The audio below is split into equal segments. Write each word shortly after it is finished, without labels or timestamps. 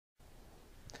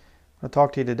I'm going to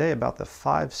talk to you today about the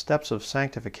 5 steps of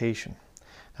sanctification.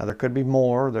 Now there could be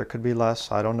more, there could be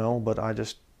less, I don't know, but I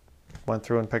just went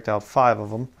through and picked out 5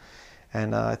 of them.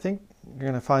 And I think you're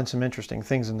going to find some interesting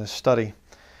things in this study.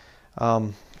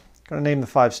 I'm going to name the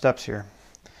 5 steps here.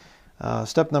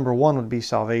 Step number 1 would be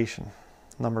salvation.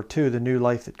 Number 2, the new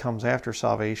life that comes after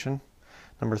salvation.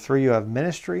 Number 3, you have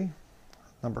ministry.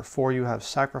 Number 4, you have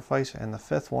sacrifice. And the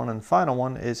 5th one and final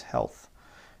one is health,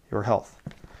 your health.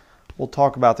 We'll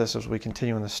talk about this as we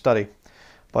continue in the study.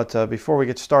 But before we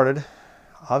get started,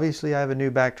 obviously I have a new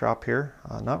backdrop here.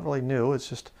 Not really new, it's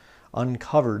just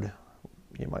uncovered,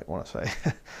 you might want to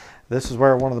say. This is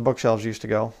where one of the bookshelves used to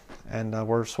go, and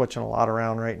we're switching a lot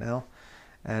around right now.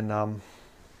 And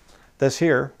this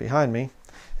here behind me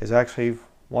is actually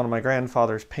one of my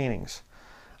grandfather's paintings.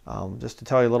 Just to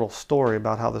tell you a little story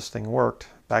about how this thing worked,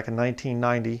 back in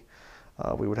 1990,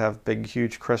 we would have big,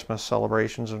 huge Christmas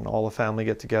celebrations, and all the family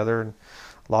get together, and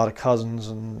a lot of cousins,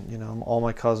 and all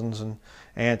my cousins and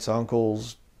aunts,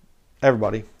 uncles,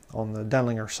 everybody on the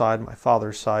Denlinger side, my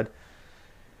father's side.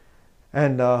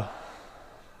 And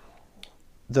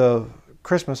the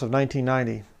Christmas of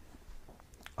 1990,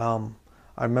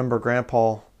 I remember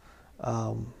Grandpa.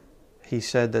 He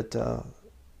said that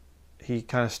he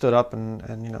kind of stood up and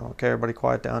okay, everybody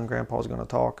quiet down. Grandpa's going to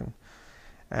talk,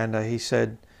 and he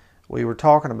said, we were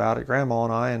talking about it, Grandma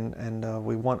and I, and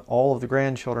we want all of the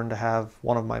grandchildren to have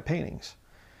one of my paintings.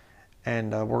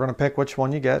 And we're going to pick which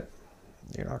one you get.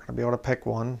 You're not going to be able to pick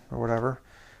one or whatever.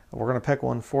 We're going to pick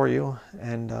one for you,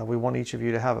 and we want each of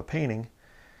you to have a painting.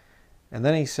 And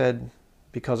then he said,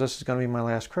 because this is going to be my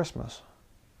last Christmas.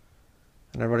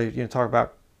 And everybody, talk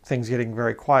about things getting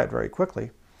very quiet very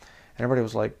quickly. And everybody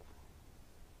was like,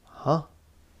 huh?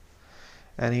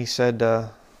 And he said,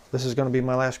 this is going to be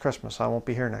my last Christmas. I won't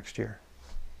be here next year.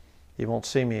 You won't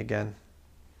see me again.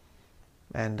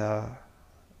 And, a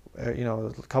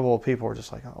couple of people were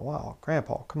just like, oh, wow,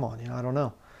 Grandpa, come on, I don't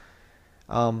know.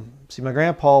 See, my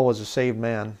grandpa was a saved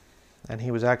man, and he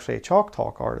was actually a chalk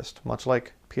talk artist, much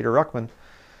like Peter Ruckman.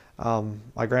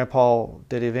 My grandpa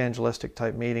did evangelistic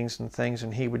type meetings and things,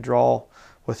 and he would draw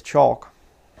with chalk,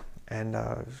 and he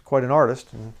was quite an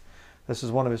artist. And this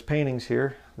is one of his paintings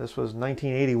here. This was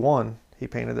 1981. He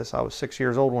painted this. I was 6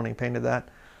 years old when he painted that.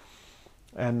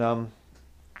 And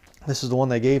this is the one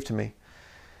they gave to me.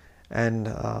 And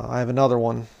I have another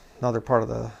one, another part of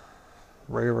the,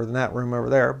 right over in that room over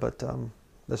there. But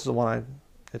this is the one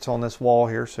it's on this wall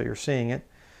here, so you're seeing it.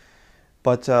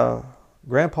 But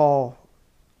Grandpa,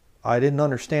 I didn't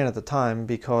understand at the time,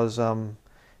 because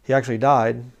he actually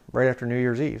died right after New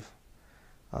Year's Eve.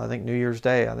 I think New Year's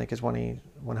Day, I think, is when he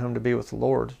went home to be with the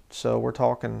Lord. So we're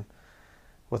talking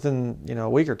within, a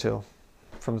week or two.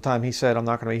 From the time he said, I'm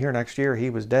not going to be here next year, he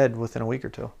was dead within a week or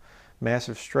two.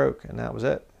 Massive stroke, and that was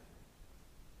it.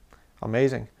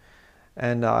 Amazing.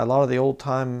 And a lot of the old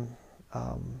time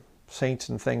saints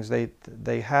and things,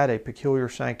 they had a peculiar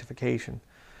sanctification.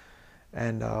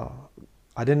 And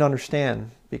I didn't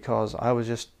understand, because I was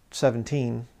just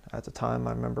 17 at the time.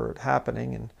 I remember it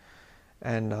happening,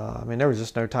 and I mean, there was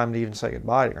just no time to even say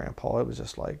goodbye to Grandpa. It was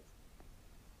just like,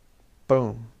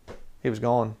 boom, he was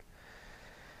gone.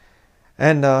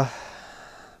 And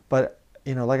but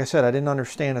like I said, I didn't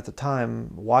understand at the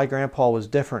time why Grandpa was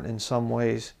different in some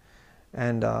ways,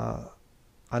 and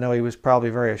I know he was probably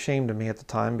very ashamed of me at the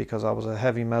time, because I was a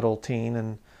heavy metal teen,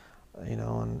 and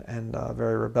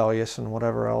very rebellious and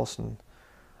whatever else, and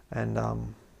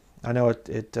I know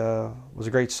it was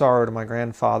a great sorrow to my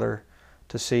grandfather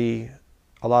to see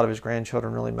a lot of his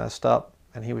grandchildren really messed up,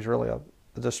 and he was really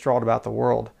distraught about the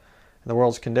world and the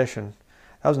world's condition.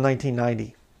 That was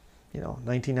 1990.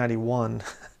 1991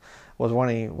 was when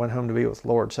he went home to be with the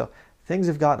Lord. So things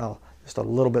have gotten just a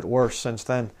little bit worse since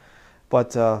then,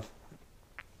 but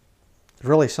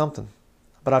really something.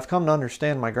 But I've come to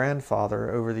understand my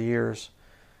grandfather over the years,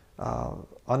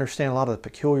 understand a lot of the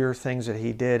peculiar things that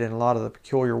he did, and a lot of the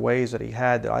peculiar ways that he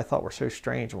had that I thought were so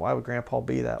strange. Why would Grandpa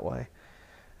be that way?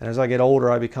 And as I get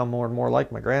older, I become more and more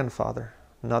like my grandfather.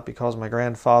 Not because my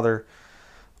grandfather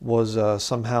was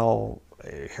somehow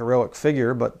a heroic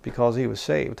figure, but because he was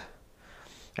saved.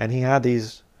 And he had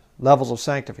these levels of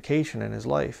sanctification in his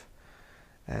life.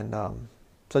 And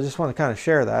so I just want to kind of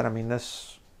share that. I mean,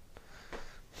 this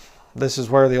is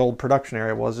where the old production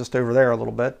area was, just over there a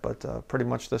little bit, but pretty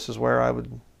much this is where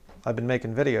I've been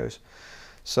making videos.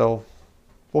 So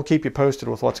we'll keep you posted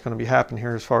with what's going to be happening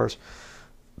here as far as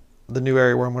the new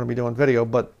area where I'm going to be doing video,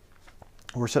 but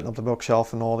we're setting up the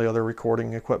bookshelf and all the other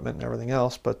recording equipment and everything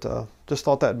else. But just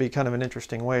thought that'd be kind of an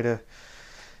interesting way to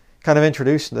kind of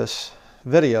introduce this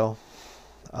video.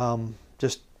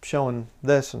 Just showing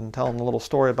this and telling a little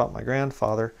story about my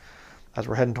grandfather. as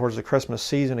we're heading towards the Christmas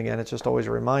season again, it's just always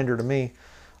a reminder to me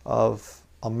of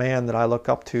a man that I look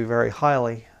up to very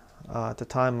highly. At the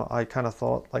time, I kind of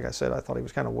thought, like I said, I thought he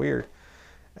was kind of weird.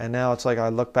 And now it's like I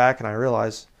look back and I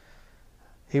realize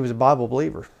he was a Bible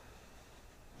believer.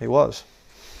 He was.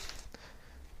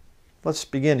 Let's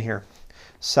begin here.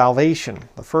 Salvation,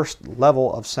 the first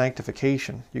level of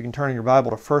sanctification. You can turn in your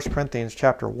Bible to 1 Corinthians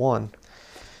chapter 1.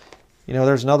 You know,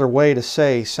 there's another way to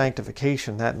say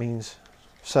sanctification. That means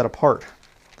set apart.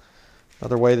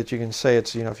 Another way that you can say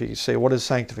it's, you know, if you say, what is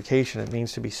sanctification? It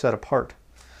means to be set apart.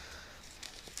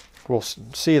 We'll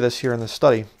see this here in the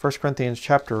study. 1 Corinthians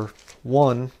chapter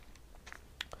 1,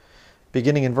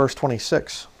 beginning in verse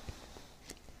 26.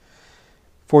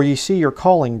 For ye see your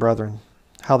calling, brethren,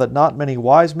 how that not many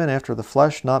wise men after the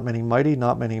flesh, not many mighty,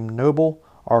 not many noble,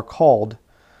 are called.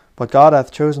 But God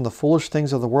hath chosen the foolish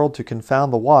things of the world to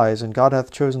confound the wise, and God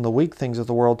hath chosen the weak things of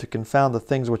the world to confound the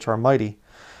things which are mighty.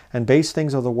 And base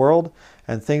things of the world,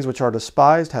 and things which are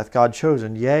despised, hath God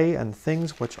chosen, yea, and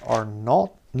things which are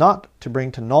not to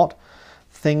bring to naught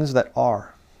things that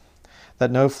are,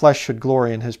 that no flesh should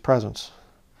glory in his presence.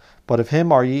 But of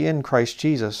him are ye in Christ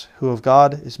Jesus, who of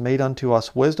God is made unto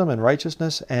us wisdom and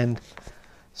righteousness and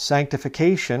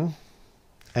sanctification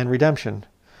and redemption,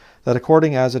 that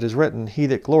according as it is written, he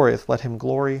that glorieth, let him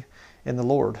glory in the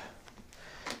Lord.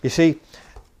 You see,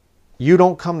 you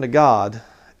don't come to God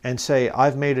and say,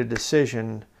 I've made a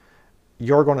decision,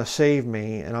 you're going to save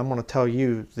me, and I'm going to tell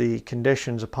you the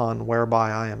conditions upon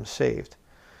whereby I am saved.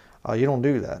 You don't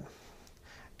do that.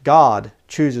 God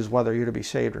chooses whether you're to be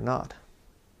saved or not.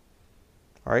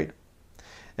 All right?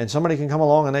 And somebody can come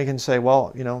along and they can say,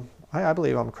 well, you know, I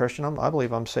believe I'm a Christian, I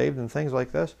believe I'm saved and things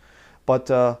like this. But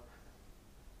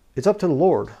it's up to the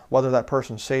Lord whether that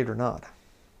person's saved or not.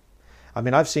 I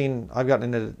mean, I've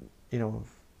gotten into, you know,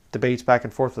 debates back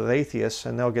and forth with atheists,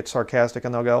 and they'll get sarcastic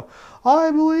and they'll go,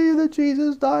 I believe that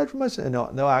Jesus died for my sin.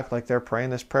 And they'll act like they're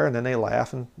praying this prayer, and then they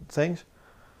laugh and things.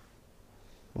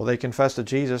 Well, they confess that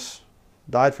Jesus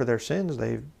died for their sins.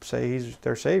 They say he's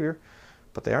their Savior,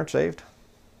 but they aren't saved.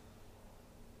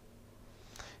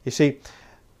 You see,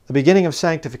 the beginning of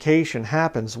sanctification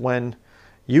happens when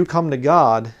you come to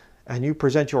God and you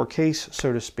present your case,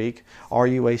 so to speak. Are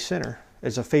you a sinner?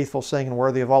 It's a faithful saying and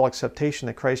worthy of all acceptation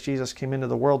that Christ Jesus came into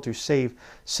the world to save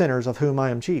sinners, of whom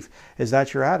I am chief. Is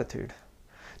that your attitude?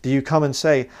 Do you come and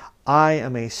say, I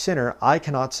am a sinner, I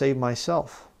cannot save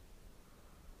myself?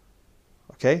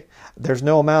 Okay? There's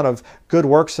no amount of good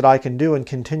works that I can do and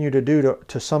continue to do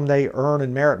to someday earn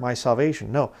and merit my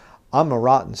salvation. No, I'm a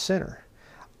rotten sinner.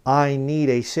 I need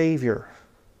a Savior.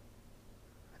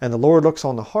 And the Lord looks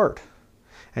on the heart,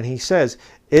 and he says,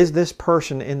 is this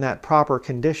person in that proper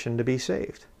condition to be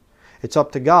saved? It's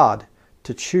up to God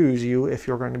to choose you if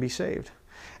you're going to be saved.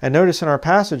 And notice in our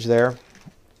passage there,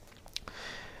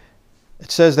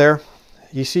 it says there,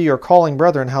 ye see your calling,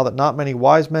 brethren, how that not many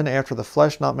wise men after the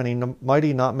flesh, not many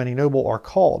mighty, not many noble are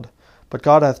called. But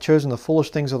God hath chosen the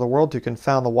foolish things of the world to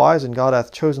confound the wise, and God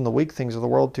hath chosen the weak things of the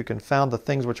world to confound the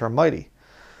things which are mighty.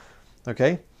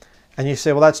 Okay? And you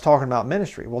say, well, that's talking about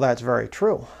ministry. Well, that's very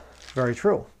true. Very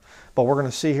true. But we're going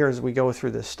to see here as we go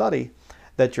through this study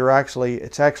that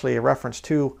it's actually a reference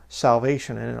to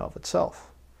salvation in and of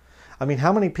itself. I mean,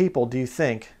 how many people do you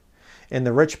think in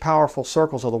the rich, powerful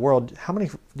circles of the world, how many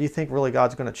do you think really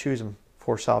God's going to choose them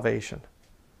for salvation?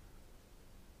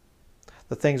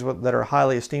 The things that are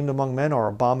highly esteemed among men are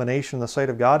abomination in the sight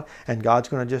of God, and God's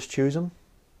going to just choose them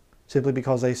simply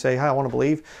because they say, hey, I want to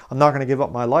believe. I'm not going to give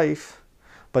up my life,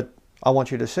 but I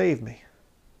want you to save me.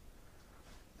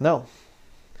 No.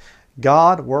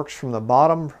 God works from the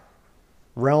bottom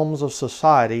realms of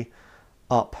society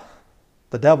up.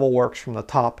 The devil works from the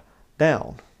top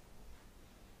down.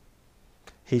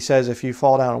 He says, if you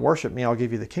fall down and worship me, I'll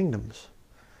give you the kingdoms.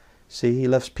 See, he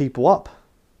lifts people up.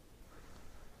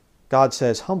 God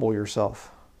says, humble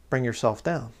yourself. Bring yourself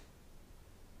down.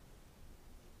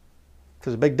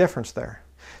 There's a big difference there.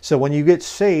 So when you get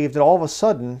saved, all of a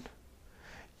sudden,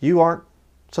 you aren't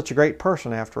such a great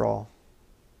person after all.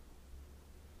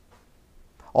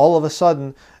 All of a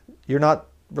sudden, you're not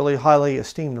really highly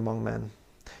esteemed among men.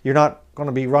 You're not going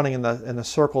to be running in the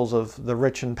circles of the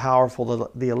rich and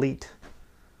powerful, the elite.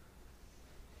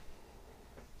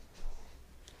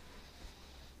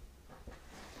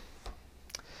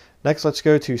 Next, let's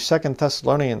go to 2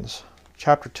 Thessalonians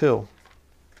chapter 2.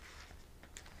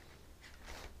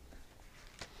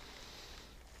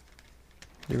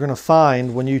 You're going to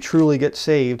find when you truly get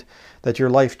saved that your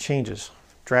life changes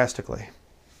drastically.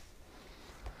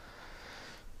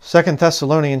 2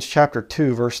 Thessalonians chapter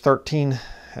 2, verse 13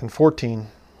 and 14.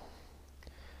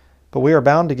 But we are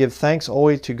bound to give thanks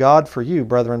always to God for you,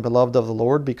 brethren, beloved of the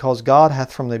Lord, because God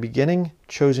hath from the beginning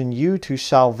chosen you to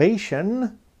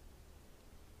salvation.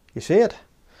 You see it?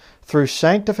 Through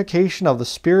sanctification of the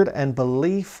Spirit and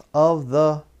belief of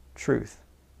the truth.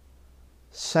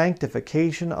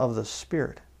 Sanctification of the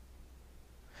Spirit.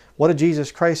 What did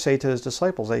Jesus Christ say to his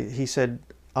disciples? He said,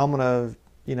 I'm going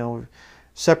to,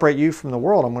 separate you from the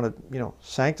world. I'm going to,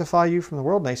 sanctify you from the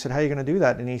world. And they said, how are you going to do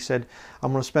that? And he said,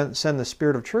 I'm going to send the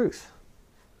Spirit of truth.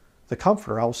 The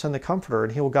Comforter. I will send the Comforter,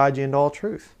 and he will guide you into all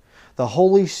truth. The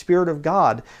Holy Spirit of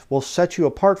God will set you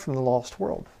apart from the lost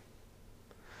world.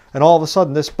 And all of a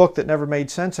sudden, this book that never made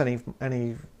sense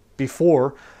any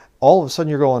before, all of a sudden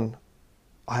you're going,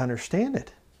 I understand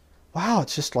it. Wow,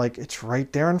 it's just like it's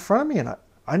right there in front of me, and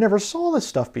I never saw this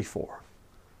stuff before.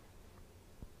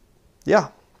 Yeah.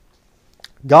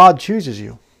 God chooses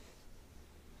you.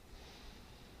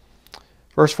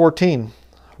 Verse 14,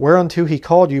 whereunto he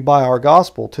called you by our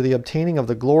gospel to the obtaining of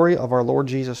the glory of our Lord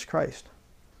Jesus Christ.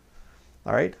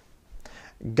 All right?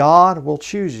 God will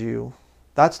choose you.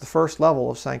 That's the first level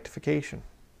of sanctification.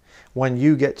 When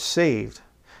you get saved,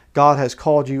 God has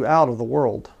called you out of the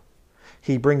world.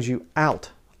 He brings you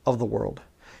out of the world.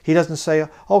 He doesn't say,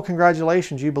 oh,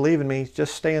 congratulations, you believe in me.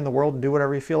 Just stay in the world and do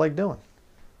whatever you feel like doing.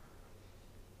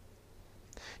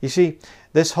 You see,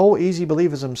 this whole easy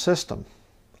believism system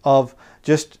of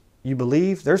just you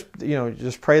believe, there's,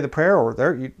 just pray the prayer, or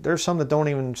there's some that don't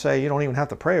even say you don't even have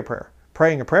to pray a prayer.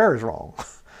 Praying a prayer is wrong.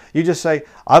 You just say,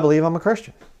 I believe I'm a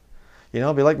Christian.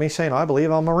 It'd be like me saying, I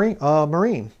believe I'm a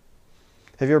Marine.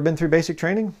 Have you ever been through basic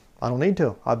training? I don't need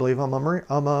to. I believe I'm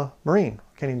a Marine.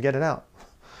 Can't even get it out.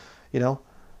 It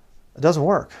doesn't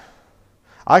work.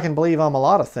 I can believe I'm a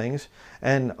lot of things,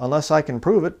 and unless I can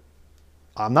prove it,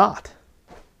 I'm not.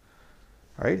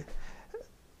 Right?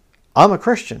 I'm a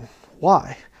Christian.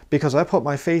 Why? Because I put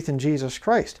my faith in Jesus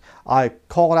Christ. I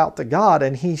called out to God,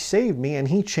 and he saved me, and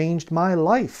he changed my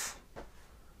life.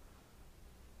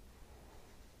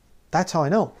 That's how I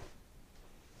know.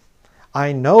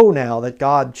 I know now that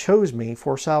God chose me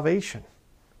for salvation.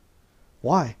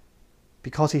 Why?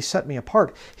 Because he set me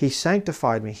apart. He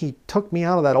sanctified me. He took me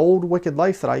out of that old wicked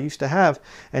life that I used to have,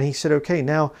 and he said, okay,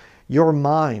 now you're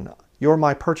mine. You're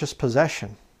my purchased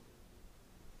possession.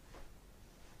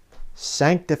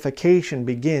 Sanctification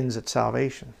begins at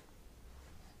salvation.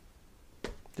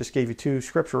 Just gave you 2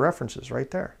 scripture references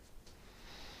right there.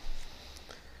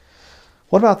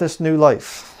 What about this new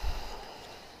life?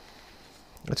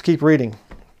 Let's keep reading.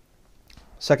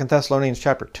 2 Thessalonians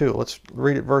chapter 2. Let's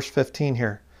read it, verse 15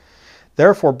 here.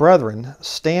 Therefore, brethren,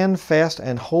 stand fast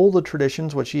and hold the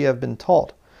traditions which ye have been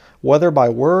taught, whether by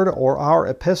word or our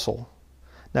epistle.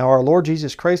 Now our Lord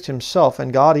Jesus Christ himself,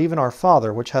 and God even our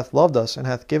Father, which hath loved us, and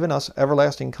hath given us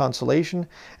everlasting consolation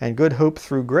and good hope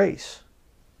through grace.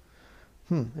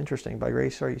 Interesting. By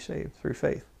grace are you saved, through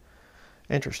faith.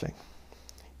 Interesting.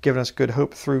 Given us good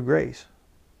hope through grace.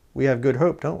 We have good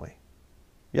hope, don't we?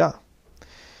 Yeah.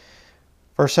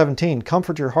 Verse 17,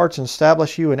 comfort your hearts and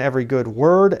establish you in every good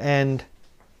word and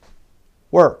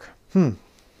work.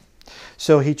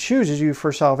 So he chooses you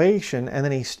for salvation, and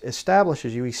then he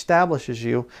establishes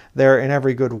you there in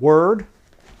every good word,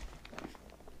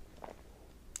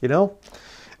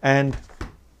 and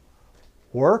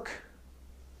work.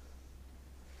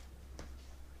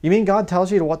 You mean God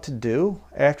tells you what to do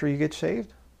after you get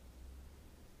saved?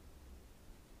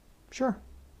 Sure.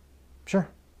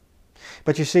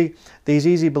 But you see, these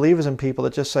easy believism people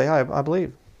that just say, I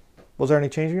believe. Was there any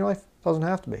change in your life? Doesn't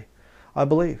have to be. I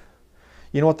believe.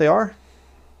 You know what they are?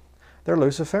 They're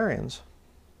Luciferians.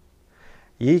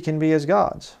 Ye can be as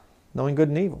gods, knowing good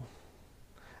and evil.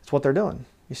 That's what they're doing.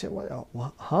 You say,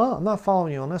 what? Huh? I'm not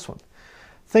following you on this one.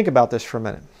 Think about this for a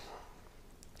minute.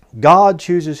 God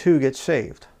chooses who gets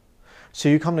saved. So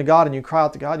you come to God and you cry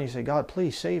out to God and you say, God,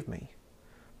 please save me.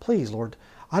 Please, Lord,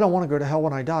 I don't want to go to hell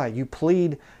when I die. You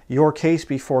plead your case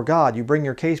before God. You bring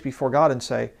your case before God and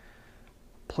say,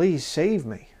 please save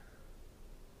me.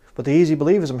 But the easy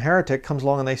believism heretic comes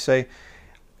along and they say,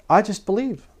 I just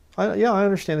believe. I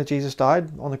understand that Jesus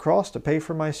died on the cross to pay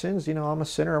for my sins. I'm a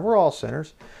sinner. We're all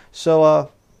sinners. So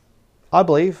I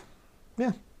believe.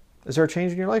 Yeah. Is there a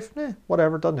change in your life?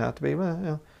 Whatever. It doesn't have to be.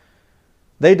 Yeah.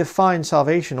 They define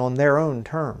salvation on their own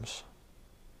terms.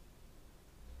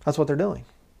 That's what they're doing.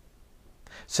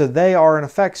 So they are in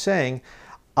effect saying,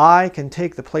 I can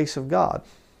take the place of God.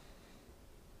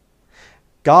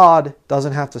 God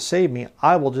doesn't have to save me.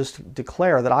 I will just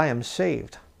declare that I am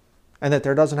saved. And that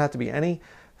there doesn't have to be any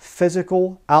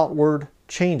physical outward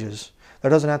changes.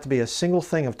 There doesn't have to be a single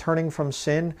thing of turning from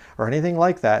sin or anything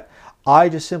like that. I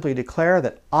just simply declare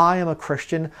that I am a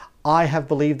Christian. I have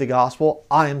believed the gospel.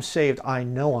 I am saved. I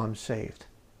know I'm saved.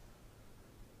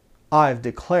 I've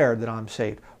declared that I'm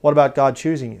saved. What about God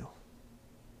choosing you?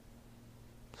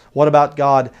 What about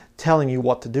God telling you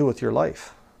what to do with your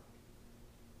life?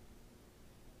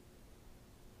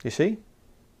 You see?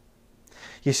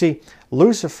 You see,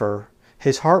 Lucifer,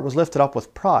 his heart was lifted up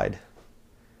with pride.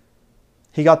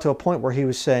 He got to a point where he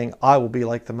was saying, I will be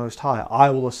like the Most High. I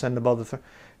will ascend above the throne.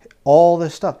 All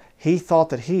this stuff. He thought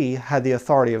that he had the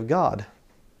authority of God.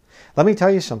 Let me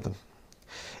tell you something.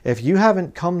 If you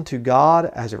haven't come to God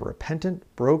as a repentant,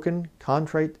 broken,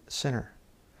 contrite sinner,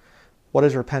 what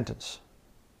is repentance?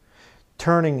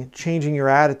 Changing your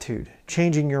attitude,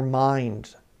 changing your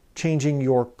mind, changing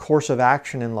your course of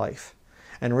action in life,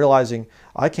 and realizing,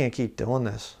 I can't keep doing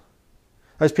this.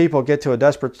 As people get to a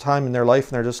desperate time in their life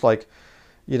and they're just like,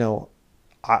 you know,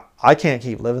 I can't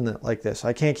keep living like this.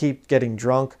 I can't keep getting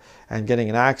drunk and getting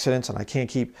in accidents, and I can't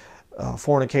keep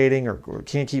fornicating, or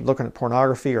can't keep looking at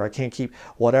pornography, or I can't keep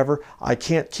whatever. I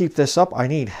can't keep this up. I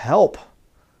need help.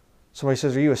 Somebody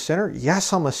says, are you a sinner?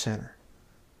 Yes, I'm a sinner.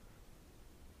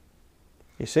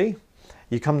 You see?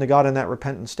 You come to God in that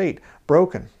repentant state,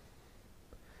 broken.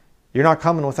 You're not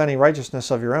coming with any righteousness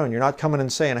of your own. You're not coming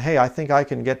and saying, hey, I think I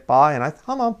can get by, and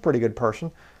I'm a pretty good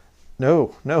person.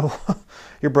 No, no.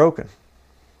 You're broken.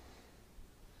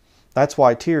 That's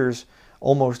why tears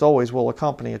almost always will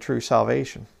accompany a true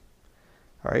salvation.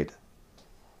 All right?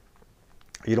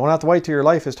 You don't have to wait till your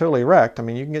life is totally wrecked. I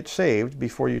mean, you can get saved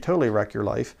before you totally wreck your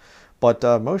life. But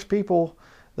most people,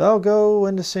 they'll go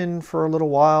into sin for a little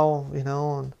while, you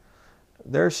know, and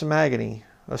there's some agony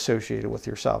associated with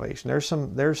your salvation. There's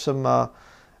some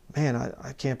man,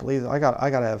 I can't believe it. I got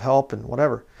to have help and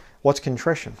whatever. What's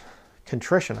contrition?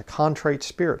 Contrition, a contrite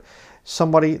spirit.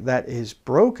 Somebody that is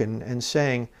broken and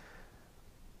saying,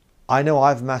 I know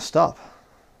I've messed up.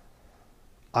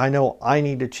 I know I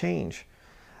need to change.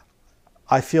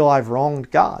 I feel I've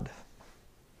wronged God.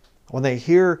 When they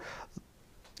hear,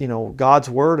 you know, God's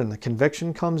word and the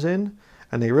conviction comes in,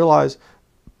 and they realize,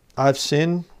 I've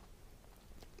sinned,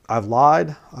 I've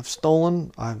lied, I've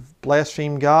stolen, I've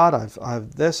blasphemed God,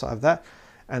 I've this, I've that,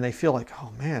 and they feel like,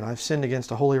 oh man, I've sinned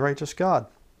against a holy, righteous God.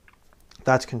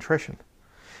 That's contrition.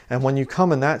 And when you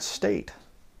come in that state,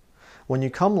 when you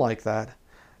come like that,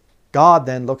 God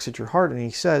then looks at your heart and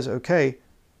he says, okay,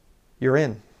 you're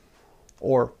in.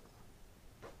 Or,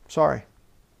 sorry.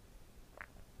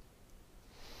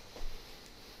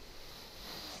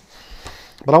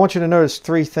 But I want you to notice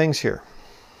three things here.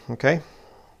 Okay?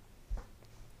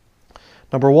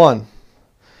 Number 1,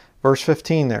 verse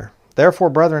 15 there. Therefore,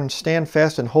 brethren, stand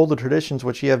fast and hold the traditions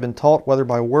which ye have been taught, whether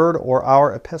by word or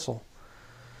our epistle.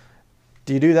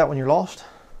 Do you do that when you're lost?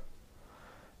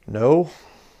 No.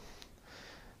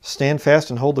 Stand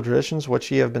fast and hold the traditions which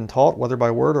ye have been taught, whether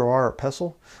by word or our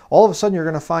epistle. All of a sudden you're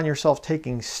going to find yourself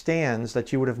taking stands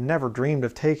that you would have never dreamed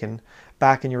of taking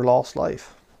back in your lost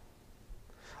life.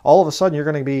 All of a sudden you're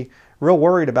going to be real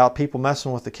worried about people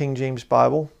messing with the King James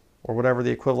Bible, or whatever the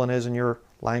equivalent is in your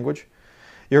language.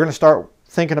 You're going to start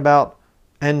thinking about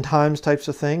end times types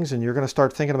of things, and you're going to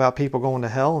start thinking about people going to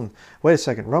hell. And wait a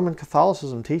second, Roman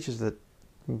Catholicism teaches that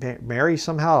Mary's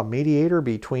somehow a mediator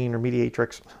between, or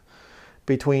mediatrix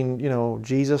between, you know,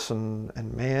 Jesus and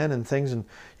man and things, and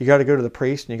you got to go to the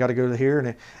priest and you got to go to here,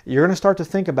 and you're going to start to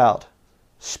think about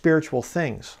spiritual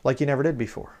things like you never did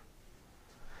before.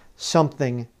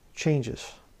 Something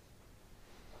changes.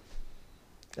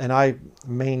 And I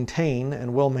maintain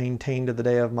and will maintain to the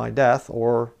day of my death,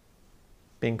 or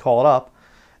being called up,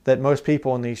 that most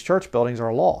people in these church buildings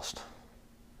are lost.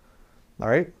 All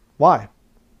right? Why?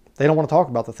 They don't want to talk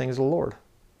about the things of the Lord.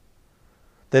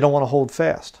 They don't want to hold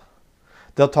fast.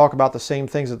 They'll talk about the same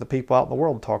things that the people out in the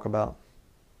world talk about.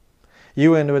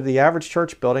 You into the average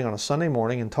church building on a Sunday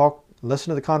morning and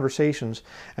listen to the conversations,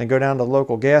 and go down to the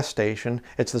local gas station,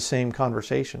 it's the same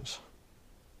conversations.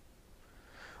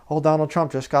 Oh, Donald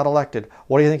Trump just got elected.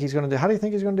 What do you think he's going to do? How do you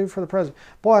think he's going to do for the president?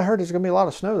 Boy, I heard there's going to be a lot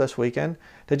of snow this weekend.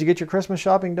 Did you get your Christmas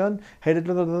shopping done? Hey,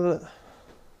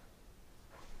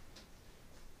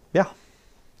 yeah.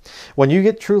 When you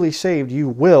get truly saved, you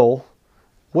will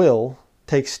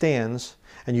take stands,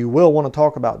 and you will want to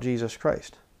talk about Jesus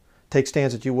Christ. Take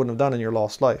stands that you wouldn't have done in your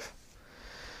lost life.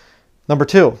 Number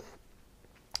 2,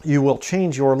 you will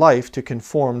change your life to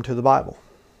conform to the Bible.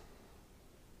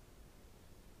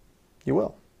 You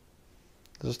will.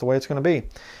 This is the way it's going to be.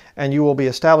 And you will be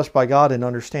established by God in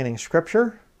understanding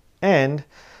Scripture. And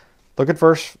look at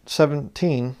verse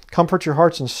 17. Comfort your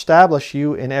hearts and establish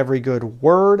you in every good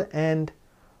word and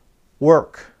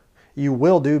work. You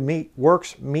will do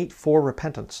works meet for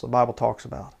repentance, the Bible talks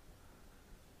about.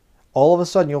 all of a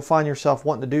sudden you'll find yourself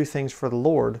wanting to do things for the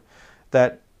Lord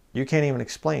that you can't even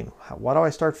explain. Why do I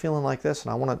start feeling like this?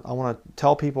 And I want to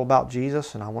tell people about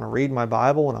Jesus, and I want to read my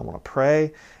Bible, and I want to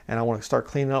pray, and I want to start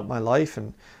cleaning up my life,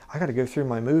 and I got to go through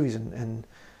my movies and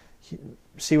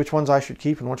see which ones I should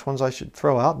keep and which ones I should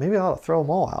throw out. Maybe I ought to throw them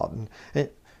all out.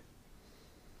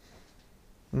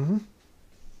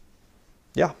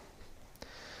 Yeah.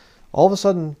 All of a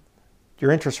sudden,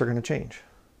 your interests are going to change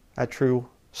at true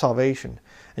salvation.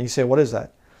 And you say, what is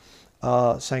that?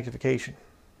 Sanctification.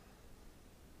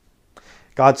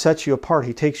 God sets you apart.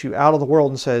 He takes you out of the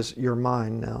world and says, you're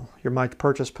mine now. You're my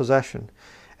purchased possession.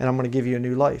 And I'm going to give you a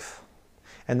new life.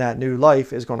 And that new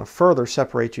life is going to further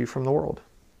separate you from the world.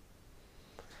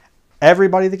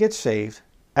 Everybody that gets saved,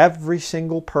 every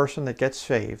single person that gets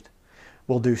saved,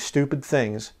 will do stupid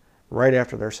things right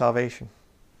after their salvation.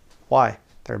 Why?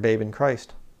 They're a babe in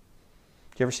Christ.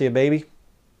 Do you ever see a baby?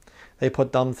 They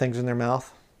put dumb things in their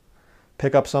mouth.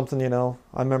 Pick up something, you know.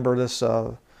 I remember this,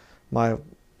 my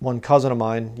one cousin of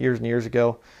mine years and years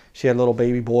ago, she had a little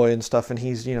baby boy and stuff, and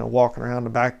he's, you know, walking around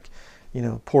the back, you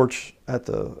know, porch at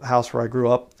the house where I grew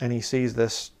up, and he sees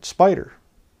this spider,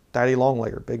 daddy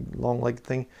long-legger, big long-legged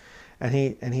thing, and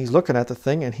he's looking at the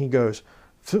thing, and he goes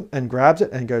and grabs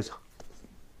it and goes,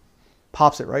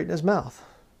 pops it right in his mouth.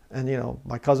 And, you know,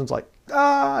 my cousin's like,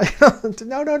 no,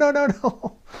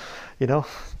 you know,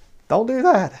 don't do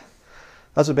that.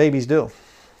 That's what babies do.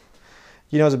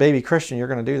 You know, as a baby Christian, you're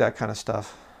going to do that kind of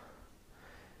stuff.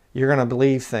 You're going to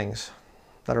believe things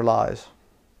that are lies.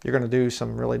 You're going to do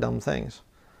some really dumb things.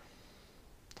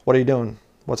 What are you doing?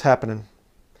 What's happening?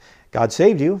 God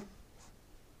saved you.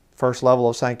 First level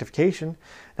of sanctification.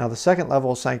 Now the second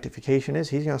level of sanctification is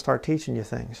He's going to start teaching you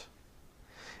things.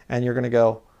 And you're going to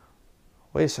go,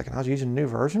 wait a second, I was using a new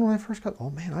version when I first got, oh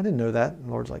man, I didn't know that. And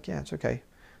the Lord's like, yeah, it's okay.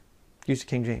 Use the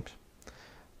King James.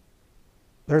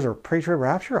 There's a pre-trib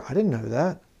rapture? I didn't know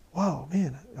that. Whoa,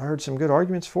 man, I heard some good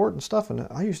arguments for it and stuff, and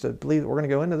I used to believe that we're going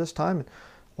to go into this time, and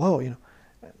whoa, you know,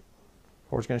 the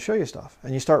Lord's going to show you stuff.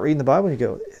 And you start reading the Bible, and you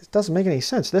go, it doesn't make any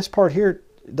sense. This part here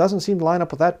doesn't seem to line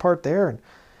up with that part there, and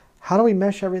how do we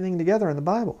mesh everything together in the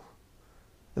Bible?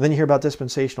 And then you hear about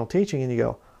dispensational teaching, and you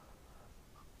go,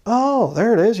 oh,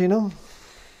 there it is, you know.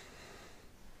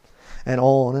 And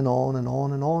on and on and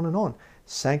on and on and on.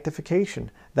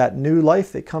 Sanctification, that new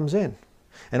life that comes in.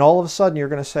 And all of a sudden you're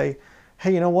going to say,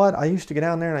 hey, you know what? I used to get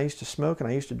down there and I used to smoke and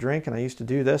I used to drink and I used to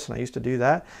do this and I used to do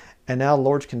that. And now the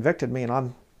Lord's convicted me and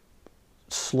I'm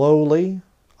slowly,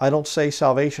 I don't say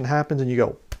salvation happens and you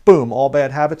go, boom, all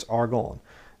bad habits are gone.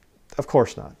 Of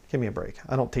course not. Give me a break.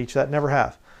 I don't teach that. Never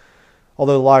have.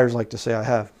 Although liars like to say I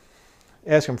have.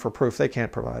 Ask them for proof. They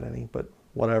can't provide any, but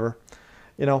whatever.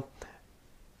 You know,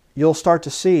 you'll start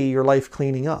to see your life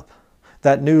cleaning up.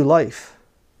 That new life.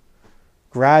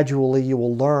 Gradually you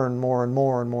will learn more and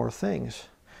more and more things.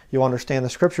 You'll understand the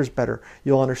scriptures better.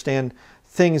 You'll understand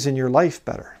things in your life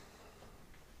better.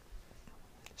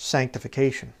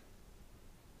 Sanctification.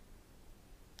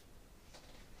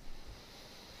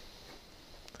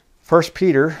 First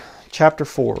Peter chapter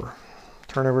 4.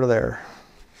 Turn over to there.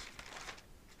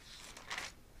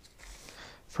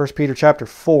 1 Peter chapter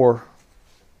 4.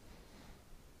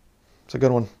 It's a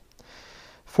good one.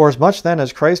 For as much then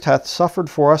as Christ hath suffered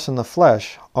for us in the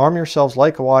flesh, arm yourselves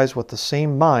likewise with the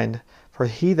same mind, for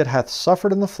he that hath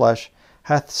suffered in the flesh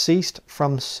hath ceased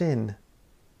from sin.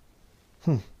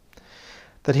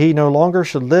 That he no longer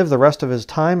should live the rest of his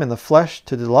time in the flesh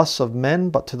to the lusts of men,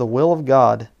 but to the will of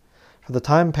God. For the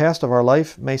time past of our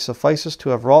life may suffice us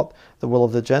to have wrought the will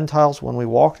of the Gentiles when we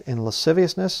walked in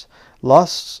lasciviousness,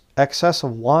 lusts, excess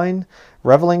of wine,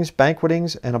 revellings,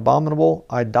 banquetings, and abominable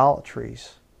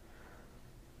idolatries.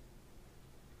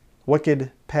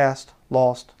 Wicked, past,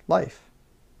 lost life.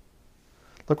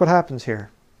 Look what happens here.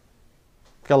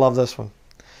 I love this one.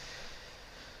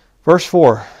 Verse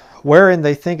 4. Wherein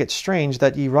they think it strange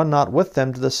that ye run not with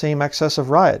them to the same excess of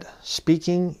riot,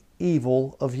 speaking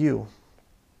evil of you.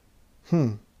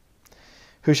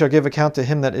 Who shall give account to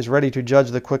him that is ready to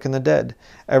judge the quick and the dead?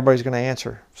 Everybody's going to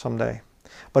answer someday.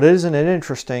 But isn't it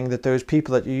interesting that those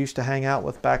people that you used to hang out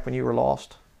with back when you were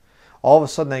lost, all of a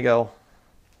sudden they go,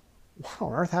 what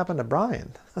on earth happened to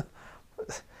Brian?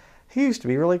 He used to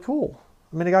be really cool.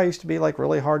 I mean, the guy used to be like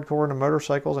really hardcore into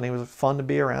motorcycles and he was fun to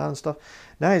be around and stuff.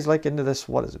 Now he's like into this,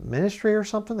 what is it, ministry or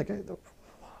something? The guy,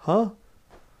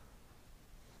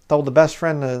 Told the best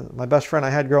friend, my best friend I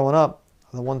had growing up,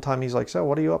 the one time he's like, so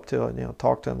what are you up to? And, you know,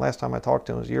 talked to him. Last time I talked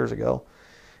to him was years ago.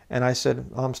 And I said,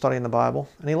 I'm studying the Bible.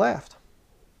 And he laughed.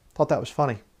 Thought that was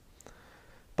funny.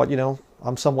 But, you know,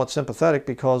 I'm somewhat sympathetic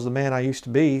because the man I used to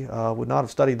be would not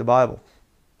have studied the Bible.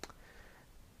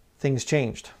 Things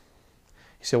changed.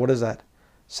 You say, what is that?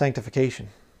 Sanctification.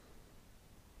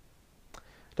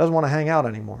 Doesn't want to hang out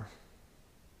anymore.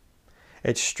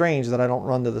 It's strange that I don't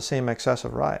run to the same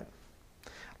excessive riot.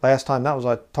 Last time that was,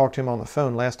 I talked to him on the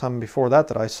phone. Last time before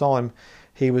that I saw him,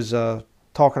 he was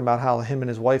talking about how him and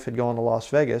his wife had gone to Las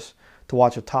Vegas to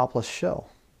watch a topless show.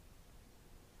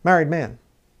 Married man.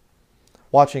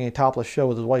 Watching a topless show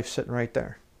with his wife sitting right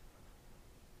there.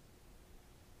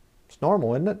 It's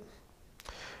normal, isn't it?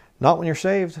 Not when you're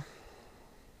saved.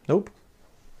 Nope.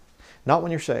 Not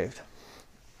when you're saved.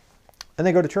 And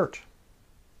they go to church.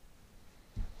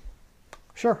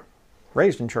 Sure.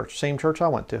 Raised in church. Same church I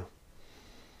went to.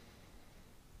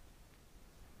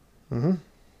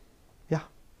 Yeah.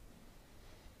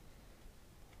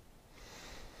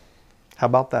 How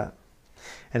about that?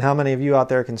 And how many of you out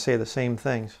there can say the same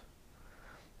things?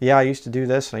 Yeah, I used to do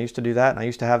this and I used to do that and I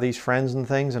used to have these friends and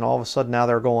things, and all of a sudden now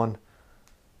they're going,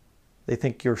 they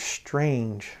think you're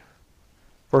strange.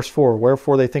 Verse 4,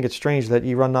 wherefore they think it strange that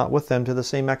ye run not with them to the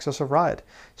same excess of riot,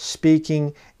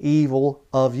 speaking evil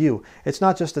of you. It's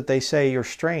not just that they say you're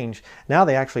strange. Now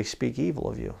they actually speak evil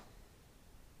of you.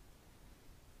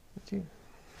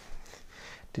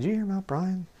 Did you hear about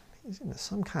Brian? He's into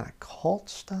some kind of cult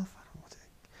stuff. I don't know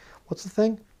what's the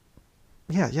thing?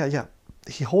 Yeah.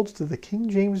 He holds to the King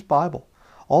James Bible.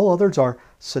 All others are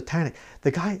satanic.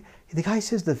 The guy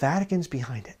says the Vatican's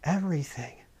behind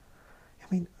everything. I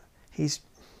mean,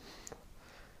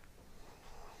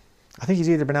 I think he's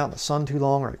either been out in the sun too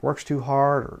long, or he works too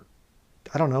hard, or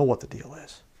I don't know what the deal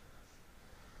is.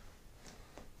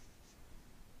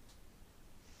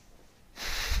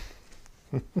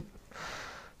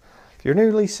 If you're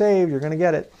newly saved, you're going to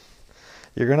get it.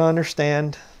 You're going to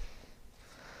understand.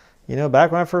 You know,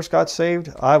 back when I first got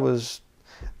saved, I'll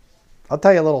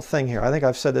tell you a little thing here. I think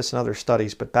I've said this in other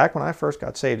studies, but back when I first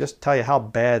got saved, just to tell you how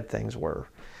bad things were,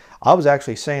 I was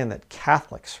actually saying that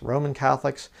Catholics, Roman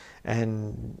Catholics,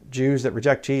 and Jews that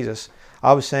reject Jesus,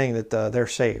 I was saying that they're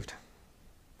saved.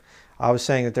 I was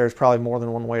saying that there's probably more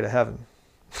than one way to heaven.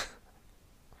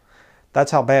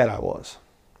 That's how bad I was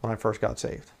when I first got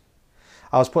saved.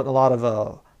 I was putting a lot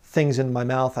of things in my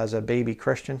mouth as a baby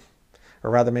Christian, or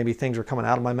rather maybe things were coming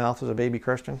out of my mouth as a baby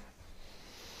Christian.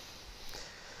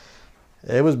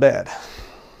 It was bad.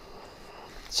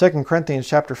 2 Corinthians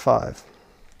chapter 5.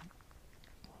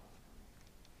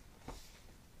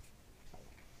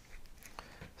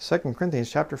 Second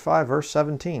Corinthians chapter 5, verse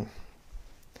 17.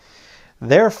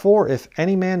 Therefore, if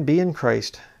any man be in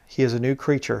Christ, he is a new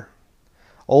creature.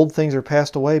 Old things are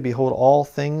passed away. Behold, all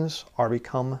things are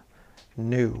become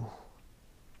new.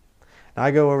 Now,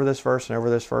 I go over this verse and over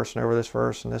this verse and over this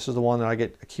verse, and this is the one that I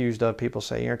get accused of. People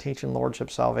say, you're teaching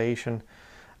lordship salvation.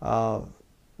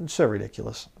 It's so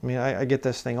ridiculous. I mean, I get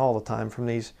this thing all the time from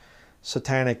these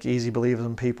satanic, easy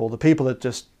believing people, the people that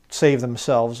just save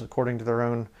themselves according to their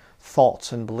own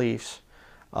thoughts and beliefs.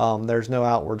 There's no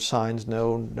outward signs,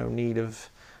 no need of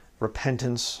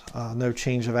repentance, no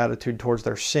change of attitude towards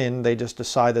their sin. They just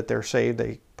decide that they're saved.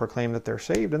 They proclaim that they're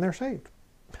saved, and they're saved.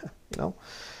 You know,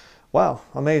 wow,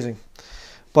 amazing.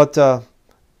 But the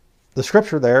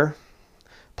scripture there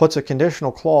puts a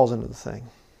conditional clause into the thing.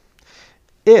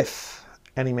 If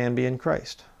any man be in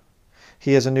Christ,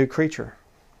 he is a new creature.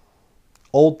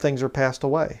 Old things are passed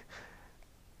away.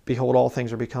 Behold, all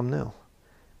things are become new.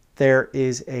 There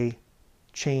is a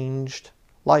changed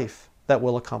life that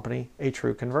will accompany a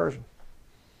true conversion.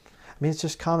 I mean, it's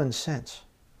just common sense.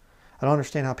 I don't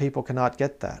understand how people cannot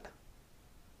get that.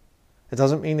 It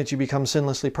doesn't mean that you become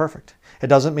sinlessly perfect. It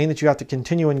doesn't mean that you have to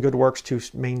continue in good works to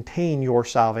maintain your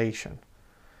salvation.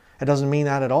 It doesn't mean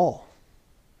that at all.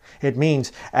 It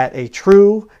means at a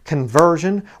true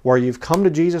conversion where you've come to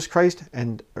Jesus Christ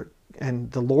and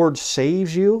the Lord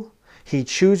saves you. He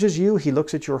chooses you. He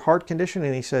looks at your heart condition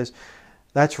and he says,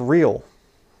 that's real.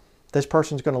 This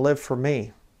person's going to live for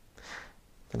me.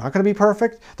 They're not going to be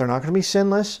perfect. They're not going to be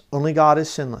sinless. Only God is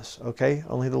sinless. Okay?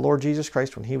 Only the Lord Jesus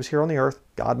Christ, when he was here on the earth,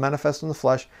 God manifested in the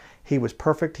flesh, he was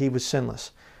perfect. He was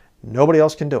sinless. Nobody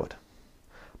else can do it.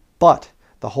 But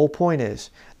the whole point is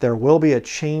there will be a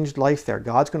changed life there.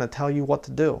 God's going to tell you what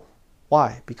to do.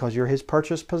 Why? Because you're his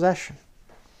purchased possession.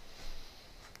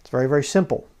 It's very, very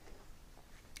simple.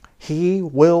 He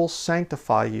will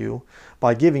sanctify you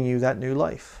by giving you that new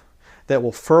life that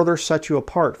will further set you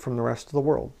apart from the rest of the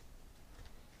world.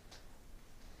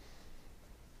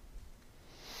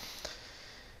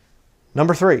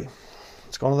 Number 3.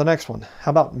 Let's go on to the next one.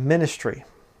 How about ministry?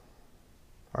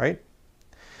 All right.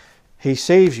 He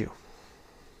saves you.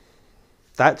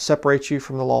 That separates you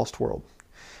from the lost world.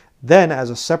 Then, as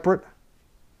a separate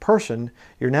person.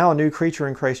 You're now a new creature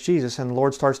in Christ Jesus, and the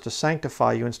Lord starts to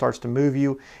sanctify you and starts to move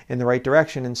you in the right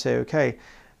direction and say, okay,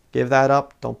 give that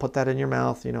up. Don't put that in your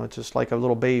mouth. You know, it's just like a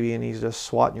little baby and he's just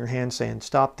swatting your hand saying,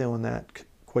 stop doing that.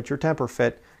 Quit your temper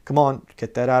fit. Come on,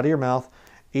 get that out of your mouth.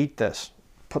 Eat this.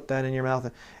 Put that in your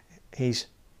mouth. He's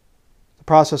the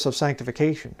process of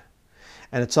sanctification.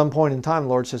 And at some point in time, the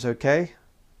Lord says, okay,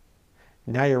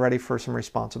 now you're ready for some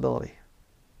responsibility.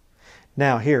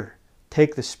 Now here,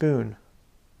 take the spoon.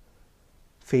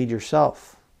 Feed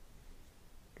yourself.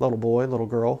 Little boy, little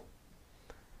girl,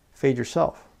 feed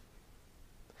yourself.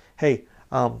 Hey,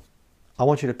 I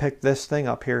want you to pick this thing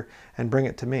up here and bring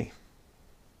it to me.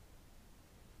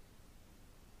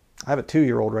 I have a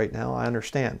 2-year-old right now. I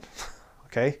understand.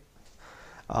 Okay?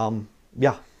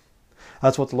 Yeah,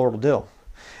 that's what the Lord will do.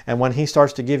 And when He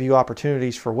starts to give you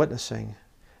opportunities for witnessing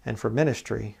and for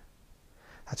ministry,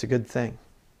 that's a good thing.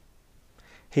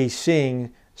 He's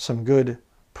seeing some good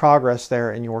progress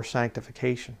there in your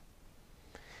sanctification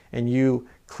and you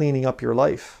cleaning up your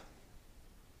life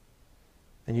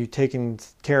and you taking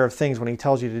care of things. When He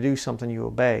tells you to do something, you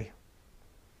obey.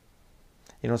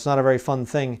 You know, it's not a very fun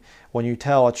thing when you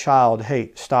tell a child,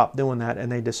 hey, stop doing that,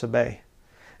 and they disobey.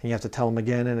 And you have to tell them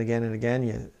again and again and again.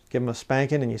 You give them a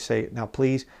spanking and you say, now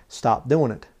please stop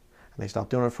doing it. And they stop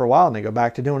doing it for a while and they go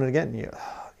back to doing it again. And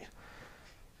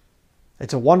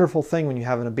it's a wonderful thing when you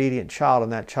have an obedient child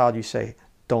and that child you say,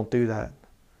 don't do that.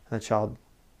 And the child,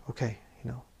 okay, you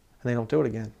know, and they don't do it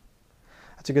again.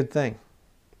 That's a good thing.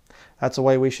 That's the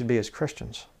way we should be as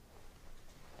Christians.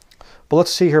 But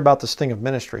let's see here about this thing of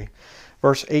ministry.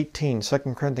 Verse 18, 2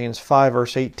 Corinthians 5,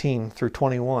 verse 18 through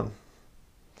 21.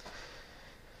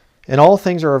 And all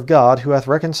things are of God, who hath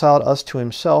reconciled us to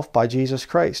Himself by Jesus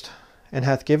Christ, and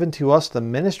hath given to us the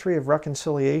ministry of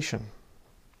reconciliation.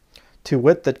 To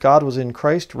wit, that God was in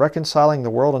Christ reconciling the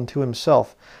world unto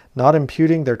Himself, not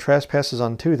imputing their trespasses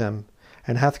unto them,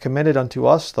 and hath committed unto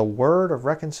us the word of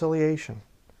reconciliation.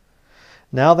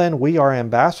 Now then, we are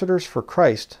ambassadors for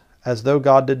Christ, as though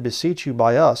God did beseech you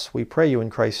by us, we pray you in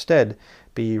Christ's stead,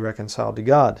 be ye reconciled to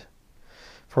God.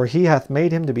 For He hath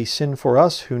made Him to be sin for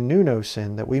us, who knew no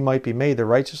sin, that we might be made the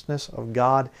righteousness of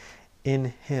God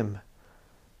in Him.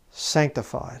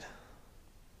 Sanctified.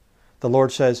 The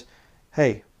Lord says,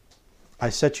 hey, I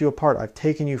set you apart. I've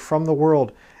taken you from the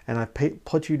world, and I've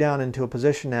put you down into a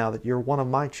position now that you're one of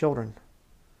my children.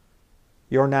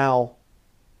 You're now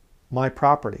my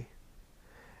property.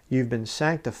 You've been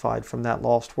sanctified from that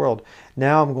lost world.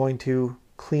 Now I'm going to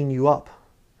clean you up.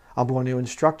 I'm going to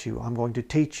instruct you. I'm going to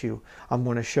teach you. I'm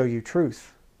going to show you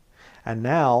truth. And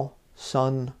now,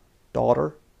 son,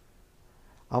 daughter,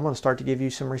 I'm going to start to give you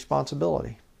some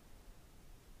responsibility.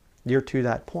 You're to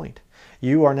that point.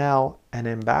 You are now an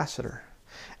ambassador.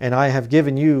 And I have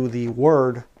given you the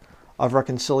word of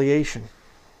reconciliation.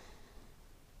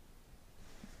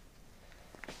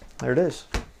 There it is.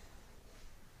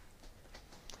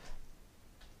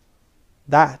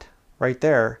 That right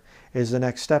there is the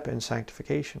next step in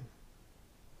sanctification.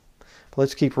 But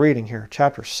let's keep reading here.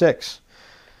 Chapter 6.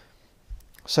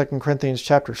 2 Corinthians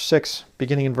chapter 6,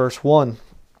 beginning in verse 1.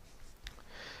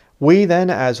 We then,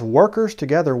 as workers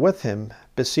together with Him,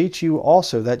 beseech you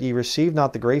also that ye receive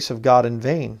not the grace of God in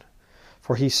vain.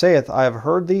 For He saith, I have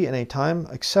heard thee in a time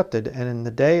accepted, and in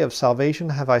the day of salvation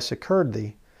have I succored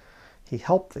thee. He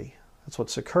helped thee. That's what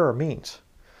succor means.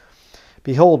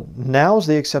 Behold, now is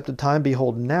the accepted time.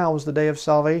 Behold, now is the day of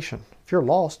salvation. If you're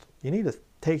lost, you need to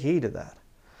take heed of that.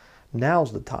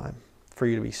 Now's the time for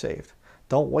you to be saved.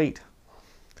 Don't wait.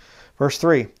 Verse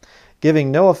 3, giving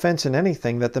no offense in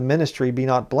anything, that the ministry be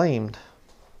not blamed,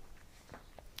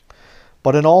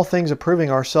 but in all things approving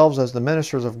ourselves as the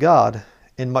ministers of God,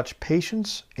 in much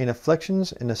patience, in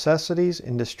afflictions, in necessities,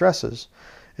 in distresses,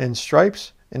 in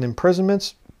stripes, in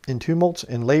imprisonments, in tumults,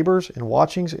 in labors, in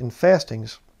watchings, in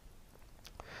fastings,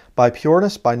 by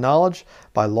pureness, by knowledge,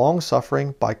 by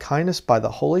long-suffering, by kindness, by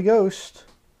the Holy Ghost.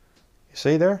 You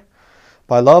see there?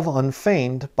 By love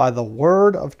unfeigned, by the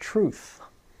word of truth,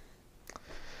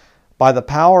 by the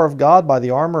power of God, by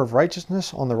the armor of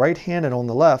righteousness on the right hand and on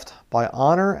the left, by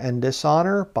honor and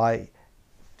dishonor, by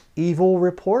evil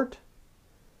report.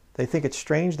 They think it's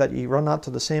strange that ye run not to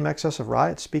the same excess of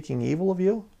riot, speaking evil of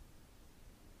you.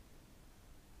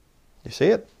 You see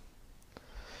it?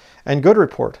 And good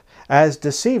report, as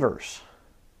deceivers,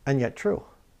 and yet true.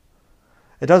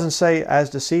 It doesn't say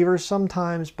as deceivers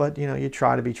sometimes, but you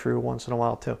try to be true once in a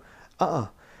while too.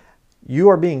 You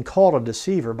are being called a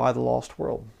deceiver by the lost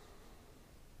world,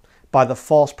 by the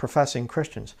false professing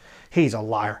Christians. He's a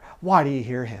liar. Why do you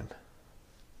hear him?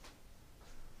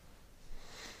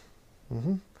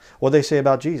 What do they say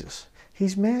about Jesus?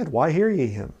 He's mad. Why hear ye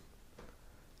him?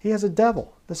 He has a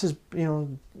devil. This is,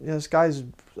 this guy's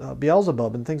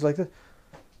Beelzebub and things like that.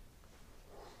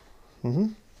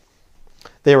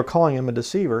 They were calling him a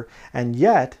deceiver, and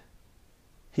yet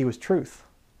he was truth.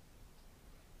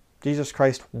 Jesus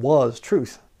Christ was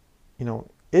truth,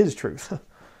 is truth.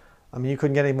 I mean, you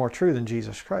couldn't get any more true than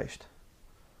Jesus Christ.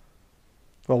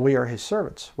 Well, we are his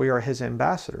servants. We are his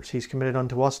ambassadors. He's committed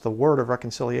unto us the word of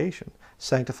reconciliation.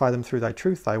 Sanctify them through thy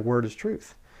truth. Thy word is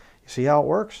truth. You see how it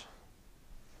works?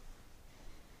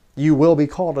 You will be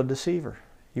called a deceiver.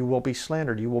 You will be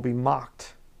slandered. You will be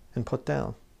mocked and put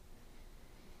down.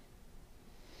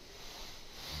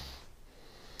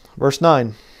 Verse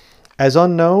 9. As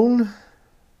unknown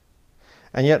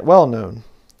and yet well known,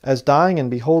 as dying and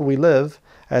behold we live,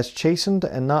 as chastened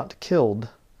and not killed,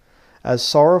 as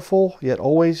sorrowful yet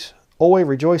always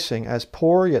rejoicing, as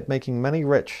poor yet making many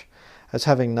rich, as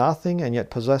having nothing and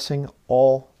yet possessing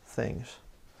all things.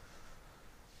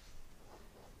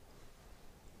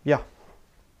 Yeah.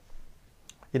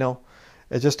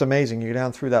 It's just amazing. You go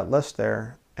down through that list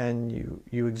there and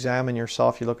you examine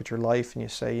yourself, you look at your life and you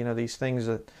say, these things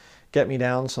that get me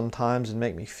down sometimes and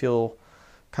make me feel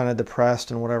kind of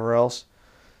depressed and whatever else.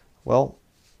 Well,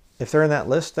 if they're in that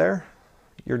list there,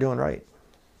 you're doing right.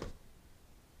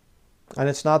 And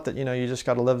it's not that, you just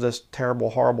got to live this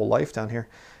terrible, horrible life down here.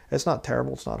 It's not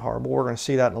terrible. It's not horrible. We're going to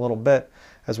see that in a little bit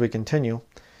as we continue.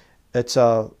 It's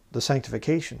the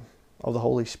sanctification of the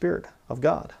Holy Spirit of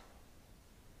God.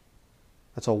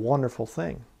 That's a wonderful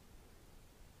thing.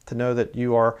 To know that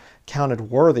you are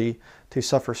counted worthy to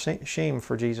suffer shame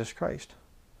for Jesus Christ.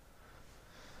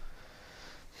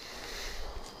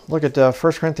 Look at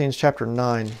 1 Corinthians chapter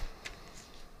 9.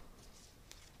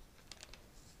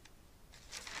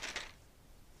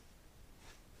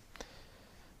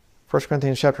 1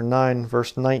 Corinthians chapter 9,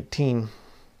 verse 19.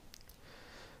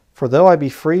 For though I be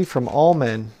free from all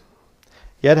men,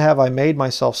 yet have I made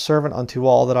myself servant unto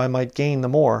all, that I might gain the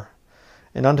more.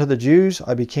 And unto the Jews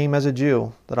I became as a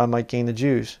Jew, that I might gain the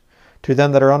Jews. To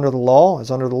them that are under the law, as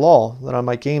under the law, that I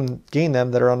might gain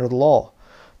them that are under the law.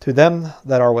 To them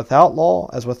that are without law,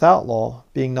 as without law,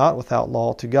 being not without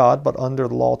law to God, but under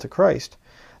the law to Christ,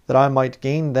 that I might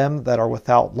gain them that are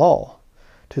without law.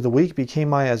 To the weak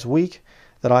became I as weak,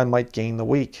 that I might gain the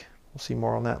weak. We'll see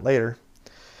more on that later.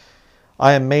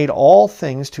 I am made all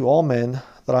things to all men,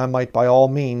 that I might by all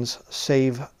means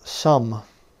save some.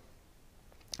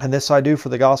 And this I do for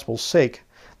the gospel's sake,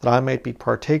 that I might be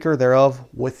partaker thereof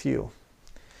with you.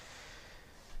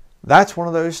 That's one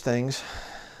of those things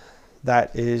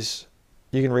that is,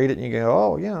 you can read it and you go,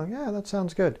 oh, yeah, that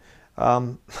sounds good.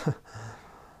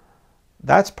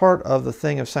 That's part of the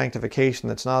thing of sanctification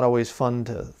that's not always fun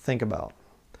to think about.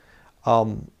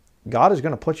 God is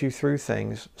going to put you through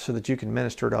things so that you can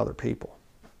minister to other people.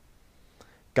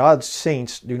 God's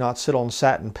saints do not sit on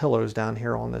satin pillows down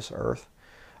here on this earth.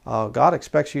 God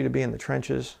expects you to be in the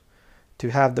trenches, to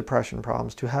have depression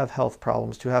problems, to have health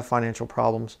problems, to have financial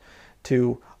problems,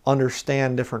 to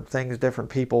understand different things, different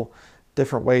people,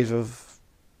 different ways of,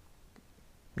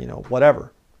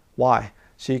 whatever. Why?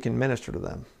 So you can minister to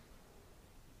them.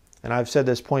 And I've said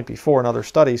this point before in other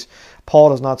studies. Paul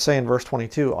does not say in verse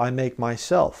 22, I make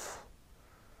myself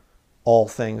all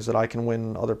things that I can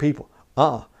win other people.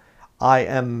 I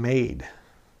am made.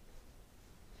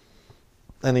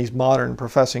 And these modern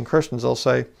professing Christians, they'll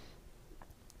say,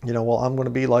 well, I'm going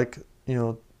to be like,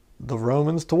 the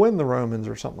Romans to win the Romans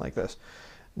or something like this.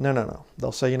 No.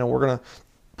 They'll say, we're going to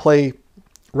play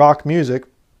rock music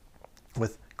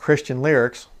with Christian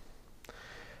lyrics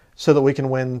so that we can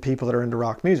win people that are into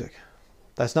rock music.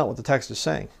 That's not what the text is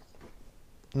saying.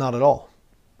 Not at all.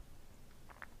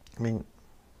 I mean,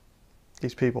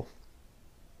 these people.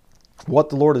 What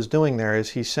the Lord is doing there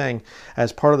is he's saying,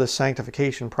 as part of the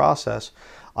sanctification process,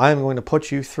 I am going to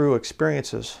put you through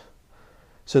experiences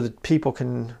so that people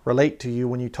can relate to you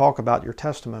when you talk about your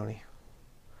testimony.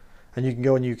 And you can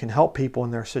go and you can help people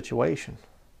in their situation.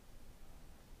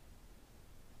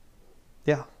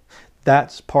 Yeah.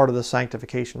 That's part of the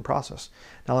sanctification process.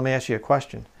 Now let me ask you a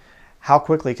question. How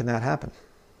quickly can that happen?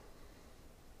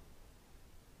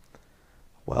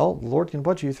 Well, the Lord can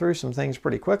put you through some things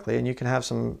pretty quickly, and you can have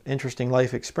some interesting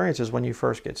life experiences when you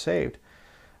first get saved.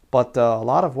 But a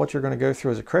lot of what you're going to go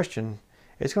through as a Christian,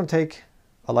 it's going to take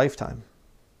a lifetime.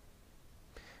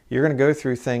 You're going to go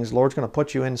through things. The Lord's going to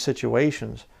put you in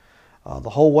situations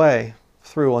the whole way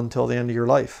through until the end of your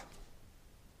life,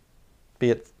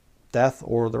 be it death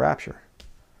or the rapture.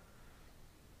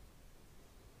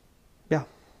 Yeah.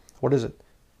 What is it?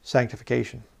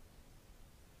 Sanctification.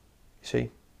 You see?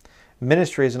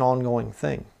 Ministry is an ongoing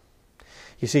thing.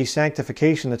 You see,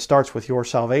 sanctification that starts with your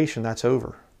salvation, that's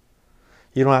over.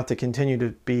 You don't have to continue to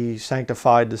be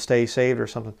sanctified to stay saved or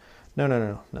something. No, no,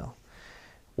 no, no.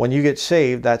 When you get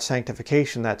saved, that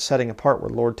sanctification, that setting apart where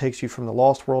the Lord takes you from the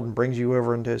lost world and brings you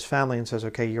over into his family and says,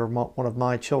 okay, you're one of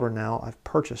my children now. I've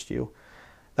purchased you.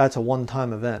 That's a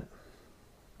one-time event.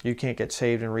 You can't get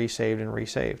saved and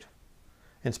resaved,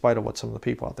 in spite of what some of the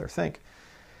people out there think.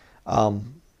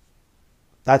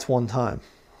 That's one time.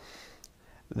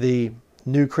 The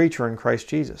new creature in Christ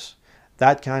Jesus,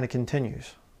 that kind of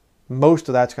continues. Most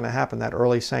of that's going to happen, that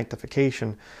early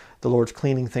sanctification. The Lord's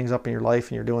cleaning things up in your life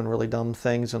and you're doing really dumb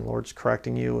things and the Lord's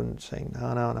correcting you and saying,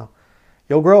 no, no, no.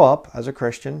 You'll grow up as a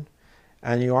Christian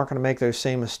and you aren't going to make those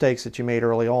same mistakes that you made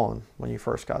early on when you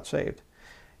first got saved.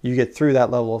 You get through that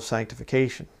level of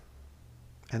sanctification.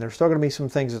 And there's still going to be some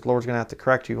things that the Lord's going to have to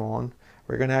correct you on.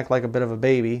 We're going to act like a bit of a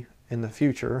baby in the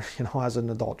future, as an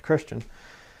adult Christian.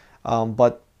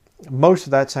 But most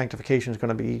of that sanctification is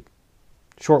going to be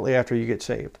shortly after you get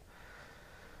saved.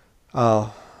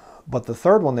 But the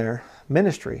third one there,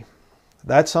 ministry,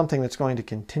 that's something that's going to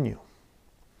continue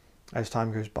as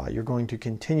time goes by. You're going to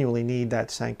continually need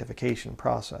that sanctification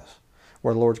process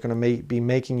where the Lord's going to be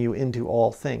making you into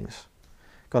all things,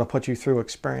 going to put you through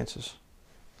experiences.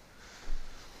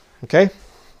 Okay?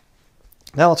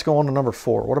 Now let's go on to number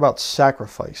 4. What about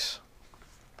sacrifice?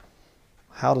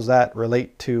 How does that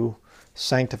relate to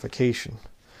sanctification?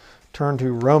 Turn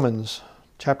to Romans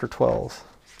chapter 12.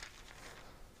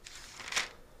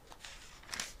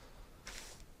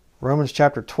 Romans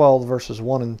chapter 12, verses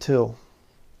 1 and 2.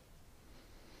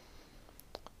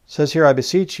 It says here, I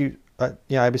beseech you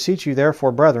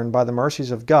therefore, brethren, by the mercies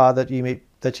of God, that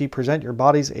ye present your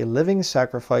bodies a living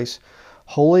sacrifice,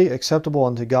 holy, acceptable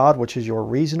unto God, which is your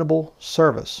reasonable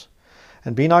service.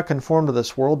 And be not conformed to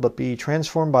this world, but be ye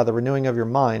transformed by the renewing of your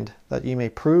mind, that ye may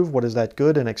prove what is that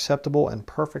good and acceptable and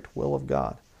perfect will of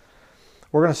God.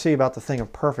 We're going to see about the thing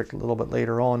of perfect a little bit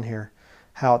later on here,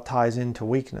 how it ties into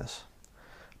weakness.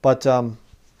 But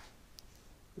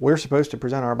we're supposed to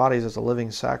present our bodies as a living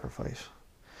sacrifice.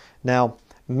 Now,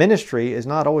 ministry is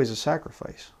not always a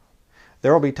sacrifice.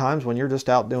 There will be times when you're just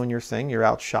out doing your thing. You're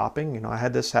out shopping. I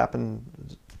had this happen,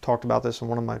 talked about this in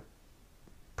one of my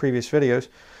previous videos.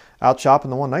 Out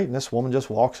shopping the one night, and this woman just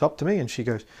walks up to me and she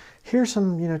goes, here's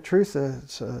some, truth.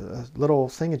 It's a little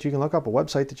thing that you can look up, a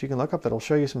website that you can look up that'll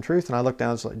show you some truth. And I look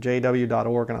down, it's like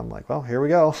jw.org, and I'm like, well, here we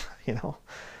go.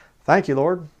 Thank you,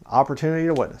 Lord. Opportunity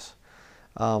to witness.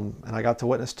 And I got to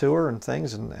witness to her and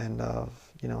things and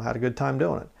had a good time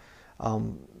doing it.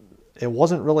 It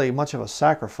wasn't really much of a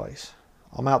sacrifice.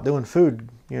 I'm out doing food,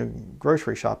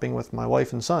 grocery shopping with my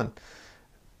wife and son.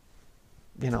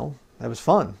 It was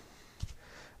fun.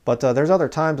 But there's other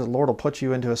times that the Lord will put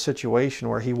you into a situation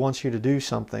where he wants you to do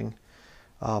something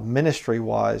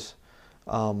ministry-wise,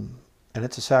 and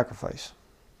it's a sacrifice.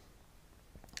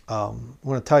 I'm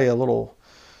going to tell you a little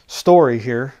story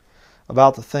here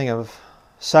about the thing of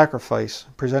sacrifice,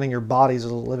 presenting your bodies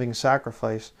as a living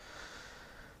sacrifice.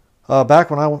 Back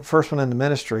when I first went into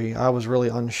ministry, I was really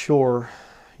unsure.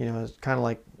 It's kind of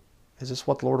like, is this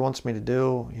what the Lord wants me to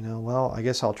do? Well, I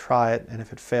guess I'll try it. And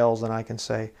if it fails, then I can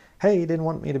say, hey, he didn't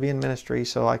want me to be in ministry,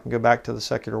 so I can go back to the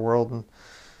secular world and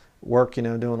work,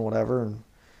 doing whatever. And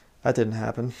that didn't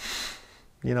happen,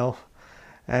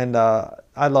 And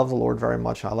I love the Lord very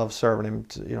much. I love serving him.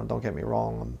 Don't get me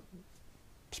wrong. I'm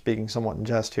speaking somewhat in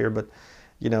jest here, but,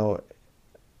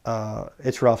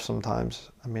 it's rough sometimes.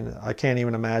 I can't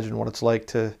even imagine what it's like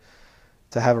to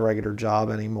have a regular job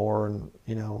anymore. And,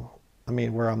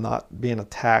 where I'm not being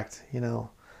attacked,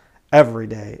 every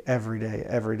day,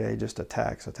 just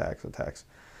attacks.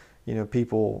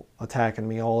 People attacking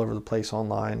me all over the place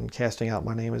online and casting out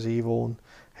my name as evil and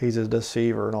he's a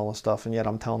deceiver and all this stuff. And yet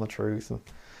I'm telling the truth and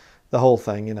the whole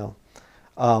thing, and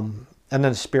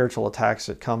then spiritual attacks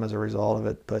that come as a result of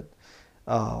it. But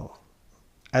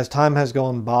as time has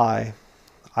gone by,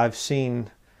 I've seen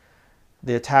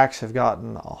the attacks have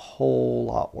gotten a whole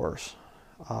lot worse.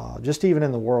 Just even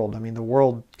in the world. The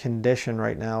world condition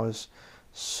right now is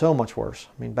so much worse.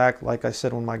 Back, like I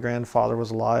said, when my grandfather was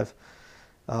alive,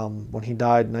 when he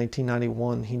died in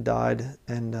 1991, he died,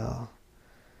 and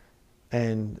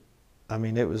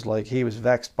it was like he was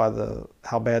vexed by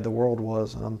how bad the world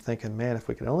was, and I'm thinking, man, if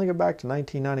we could only go back to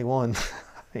 1991,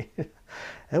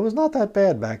 it was not that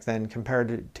bad back then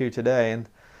compared to today. And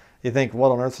you think,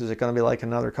 what on earth is it going to be like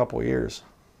another couple of years?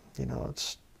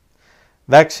 It's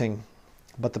vexing.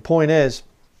 But the point is,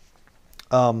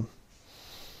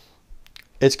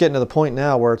 it's getting to the point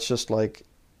now where it's just like,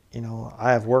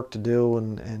 I have work to do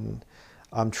and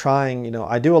I'm trying,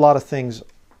 I do a lot of things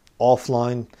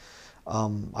offline.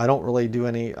 I don't really do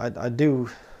any, I do,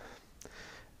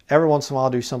 every once in a while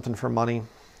I'll do something for money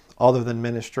other than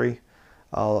ministry,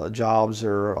 jobs,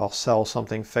 or I'll sell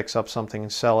something, fix up something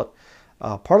and sell it.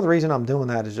 Part of the reason I'm doing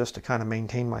that is just to kind of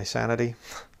maintain my sanity.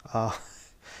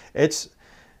 It's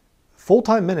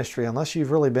full-time ministry, unless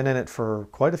you've really been in it for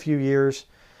quite a few years.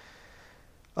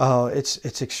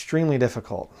 It's extremely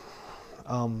difficult.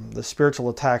 The spiritual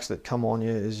attacks that come on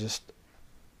you is just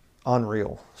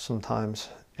unreal sometimes,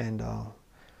 and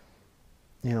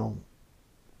you know,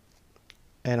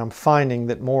 and I'm finding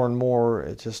that more and more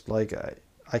it's just like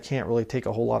I can't really take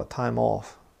a whole lot of time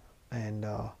off, and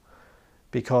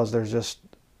because there's just,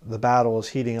 the battle is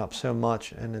heating up so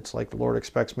much, and it's like the Lord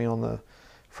expects me on the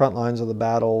front lines of the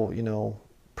battle, you know,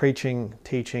 preaching,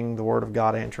 teaching the Word of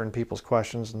God, answering people's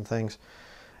questions and things.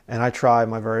 And I try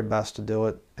my very best to do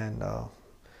it. And,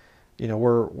 you know,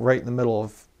 we're right in the middle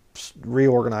of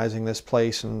reorganizing this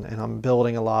place, and I'm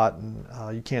building a lot. And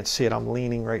you can't see it. I'm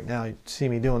leaning right now. You see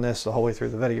me doing this the whole way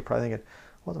through the video. You're probably thinking,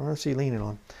 what on earth is he leaning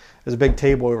on? There's a big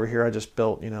table over here I just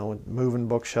built, you know, moving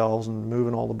bookshelves and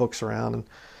moving all the books around and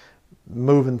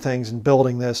moving things and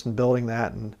building this and building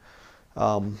that. And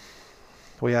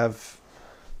we have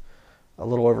a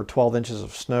little over 12 inches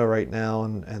of snow right now,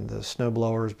 and the snow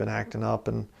blower has been acting up,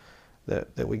 and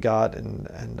that we got,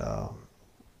 and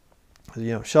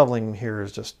you know, shoveling here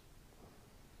is just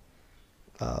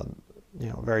you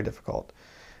know, very difficult.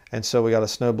 And so we got a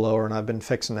snow blower, and I've been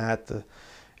fixing that.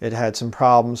 It had some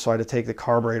problems, so I had to take the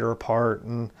carburetor apart,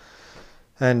 and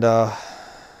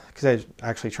because I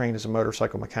actually trained as a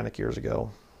motorcycle mechanic years ago,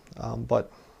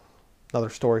 but another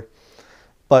story.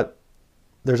 But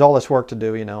there's all this work to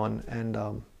do, you know,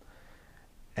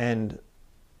 and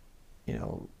you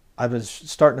know, I was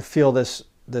starting to feel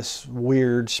this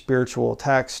weird spiritual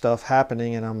attack stuff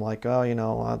happening, and I'm like, oh, you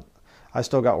know, I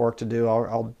still got work to do.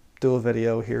 I'll do a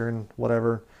video here and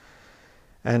whatever.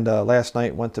 And last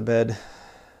night went to bed,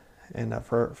 and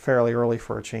fairly early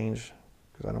for a change,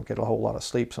 because I don't get a whole lot of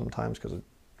sleep sometimes because I'm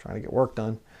trying to get work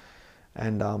done.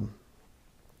 And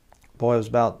boy, it was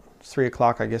about 3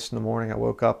 o'clock, I guess, in the morning. I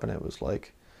woke up, and it was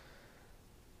like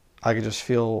I could just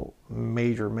feel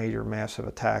major, massive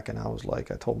attack. And I was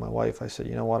like, I told my wife, I said,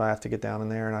 you know what, I have to get down in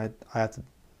there, and I have to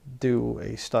do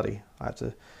a study. I have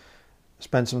to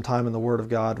spend some time in the Word of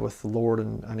God with the Lord,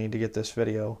 and I need to get this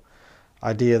video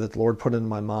idea that the Lord put in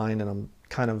my mind, and I'm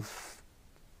kind of,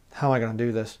 how am I going to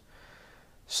do this?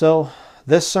 So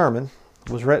this sermon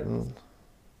was written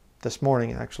this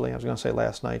morning, actually. I was going to say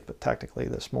last night, but technically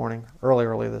this morning,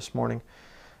 early this morning,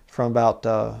 from about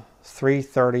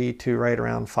 3:30 to right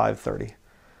around 5:30.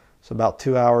 So about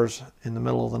 2 hours in the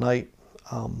middle of the night.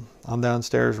 I'm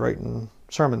downstairs writing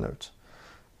sermon notes.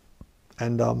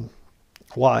 And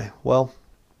why? Well,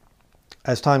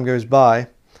 as time goes by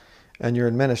and you're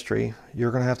in ministry,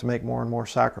 you're going to have to make more and more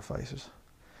sacrifices.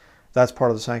 That's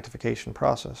part of the sanctification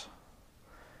process.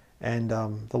 And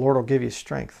the Lord will give you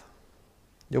strength.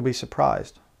 You'll be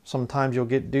surprised. Sometimes you'll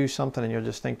do something and you'll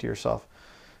just think to yourself,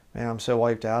 man, I'm so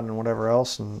wiped out and whatever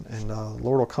else. And the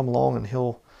Lord will come along, and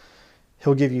He'll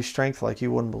give you strength like you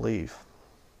wouldn't believe.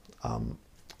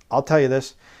 I'll tell you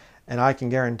this, and I can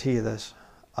guarantee you this.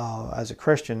 As a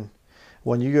Christian,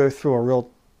 when you go through a real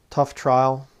tough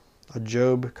trial, a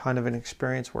Job kind of an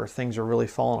experience where things are really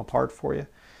falling apart for you,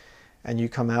 and you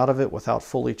come out of it without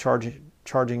foolishly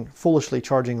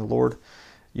charging the Lord,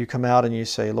 you come out and you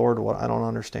say, Lord, I don't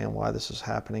understand why this is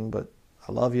happening, but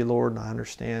I love you, Lord, and I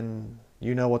understand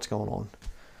you know what's going on.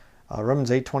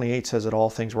 Romans 8:28 says that all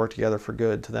things work together for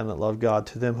good to them that love God,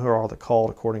 to them who are the called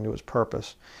according to His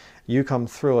purpose. You come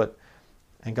through it,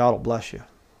 and God will bless you.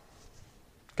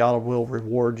 God will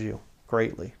reward you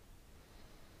greatly.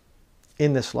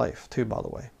 In this life, too, by the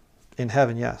way. In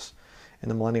heaven, yes. In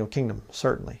the millennial kingdom,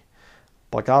 certainly.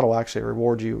 But God will actually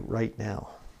reward you right now.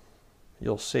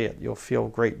 You'll see it. You'll feel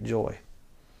great joy.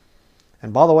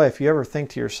 And by the way, if you ever think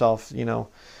to yourself, you know,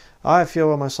 I feel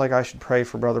almost like I should pray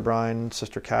for Brother Brian,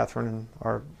 Sister Catherine, and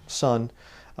our son,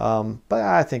 but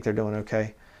I think they're doing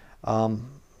okay.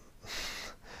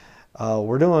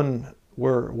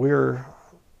 We're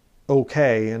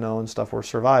okay, you know, and stuff. We're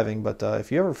surviving. But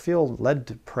if you ever feel led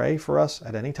to pray for us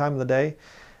at any time of the day,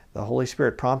 the Holy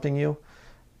Spirit prompting you,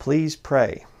 please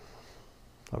pray.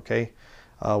 Okay?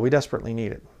 We desperately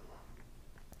need it.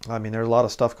 I mean, there's a lot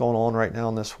of stuff going on right now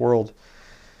in this world,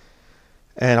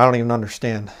 and I don't even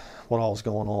understand what all is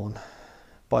going on.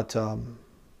 But,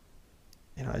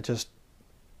 you know, just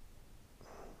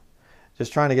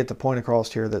trying to get the point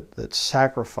across here that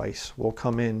sacrifice will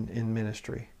come in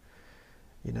ministry,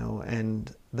 you know,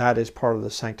 and that is part of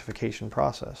the sanctification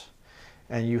process.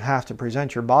 And you have to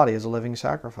present your body as a living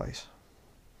sacrifice.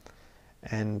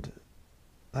 And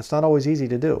that's not always easy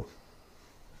to do.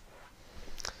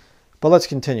 But let's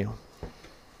continue.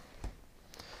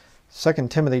 2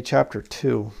 Timothy chapter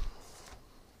 2.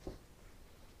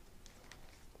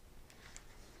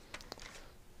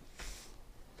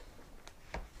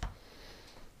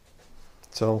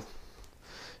 So,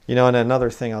 you know, and another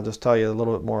thing, I'll just tell you a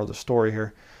little bit more of the story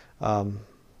here.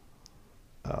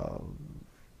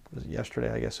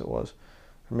 Yesterday, I guess it was,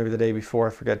 or maybe the day before, I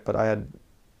forget, but I had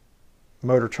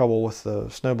motor trouble with the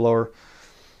snowblower.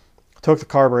 Took the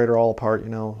carburetor all apart, you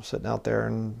know, sitting out there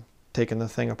and taking the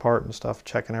thing apart and stuff,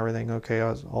 checking everything. Okay,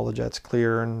 all the jets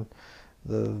clear, and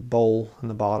the bowl in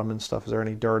the bottom and stuff. Is there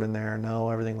any dirt in there?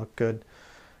 No, everything looked good.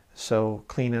 So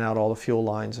cleaning out all the fuel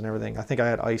lines and everything. I think I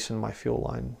had ice in my fuel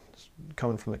line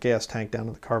coming from the gas tank down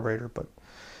to the carburetor. But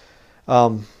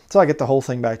so I get the whole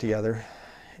thing back together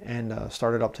and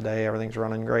started up today. Everything's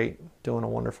running great, doing a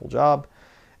wonderful job.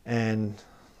 And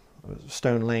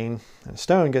stone lane, and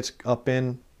stone gets up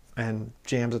in and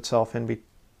jams itself in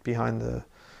behind the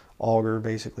auger,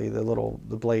 basically the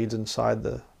blades inside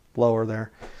the blower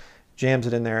there, jams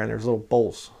it in there, and there's little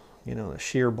bolts, you know, a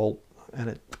shear bolt, and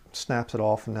it snaps it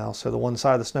off. And now, so the one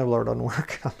side of the snowblower doesn't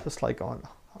work. I'm just like going,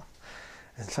 oh.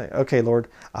 It's like, okay, Lord,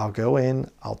 I'll go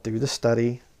in, I'll do the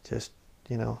study, just,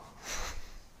 you know,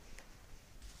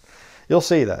 you'll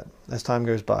see that as time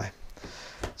goes by.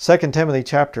 2 Timothy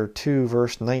chapter 2,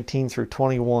 verse 19 through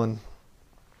 21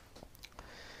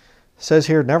 says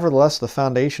here, "Nevertheless, the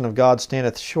foundation of God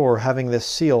standeth sure, having this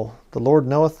seal, the Lord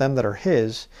knoweth them that are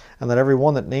his, and that every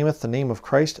one that nameth the name of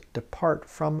Christ depart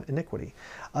from iniquity."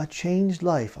 A changed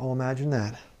life. Oh, imagine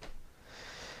that.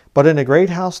 "But in a great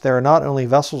house there are not only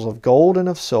vessels of gold and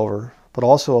of silver, but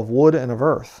also of wood and of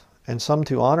earth, and some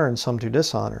to honor and some to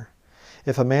dishonor.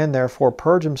 If a man therefore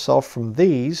purge himself from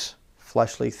these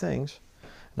fleshly things,"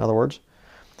 in other words,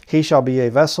 "he shall be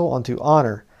a vessel unto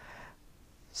honor,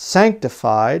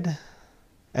 sanctified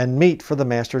and meet for the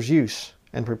master's use,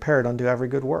 and prepared unto every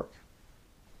good work."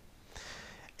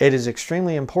 It is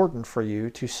extremely important for you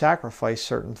to sacrifice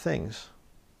certain things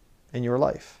in your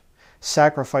life.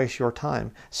 Sacrifice your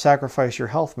time. Sacrifice your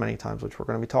health many times, which we're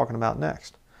going to be talking about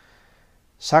next.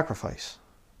 Sacrifice.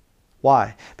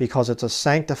 Why? Because it's a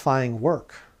sanctifying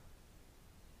work.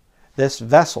 This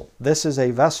vessel, this is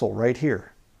a vessel right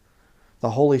here.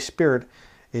 The Holy Spirit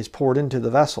is poured into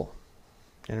the vessel.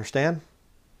 You understand?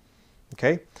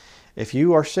 Okay? If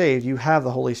you are saved, you have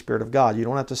the Holy Spirit of God. You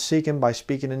don't have to seek Him by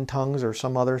speaking in tongues or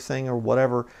some other thing or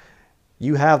whatever.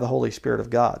 You have the Holy Spirit of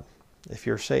God if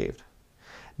you're saved.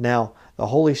 Now, the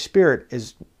Holy Spirit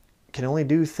can only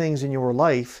do things in your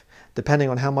life depending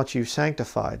on how much you've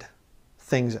sanctified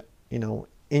things, you know,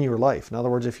 in your life. In other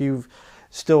words, if you've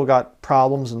still got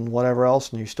problems and whatever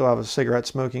else, and you still have a cigarette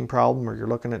smoking problem, or you're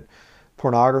looking at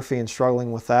pornography and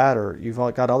struggling with that, or you've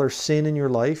got other sin in your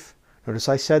life. Notice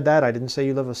I said that. I didn't say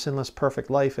you live a sinless,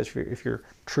 perfect life if you're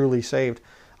truly saved.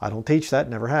 I don't teach that,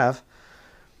 never have.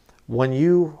 When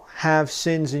you have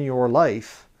sins in your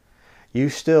life, you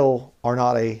still are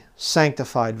not a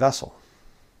sanctified vessel.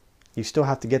 You still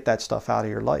have to get that stuff out of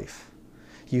your life.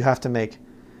 You have to make,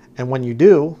 and when you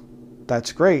do,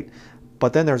 that's great.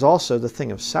 But then there's also the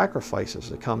thing of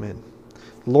sacrifices that come in.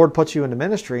 The Lord puts you into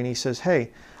ministry and He says,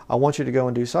 hey, I want you to go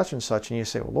and do such and such. And you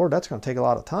say, well, Lord, that's going to take a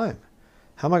lot of time.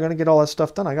 How am I going to get all that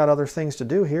stuff done? I got other things to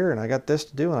do here, and I got this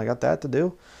to do, and I got that to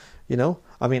do. You know,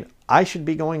 I mean, I should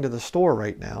be going to the store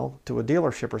right now, to a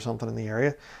dealership or something in the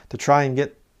area, to try and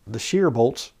get the shear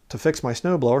bolts to fix my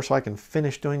snowblower so I can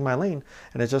finish doing my lane.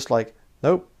 And it's just like,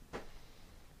 nope.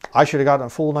 I should have gotten a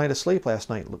full night of sleep last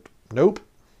night. Nope.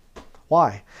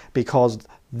 Why? Because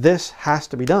this has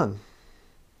to be done.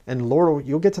 And Lord,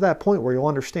 you'll get to that point where you'll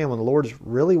understand when the Lord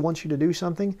really wants you to do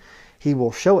something, He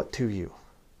will show it to you.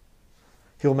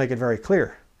 He'll make it very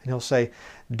clear. And He'll say,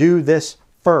 do this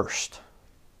first.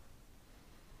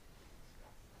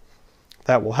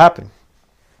 That will happen.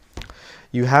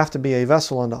 You have to be a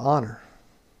vessel unto honor.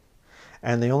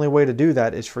 And the only way to do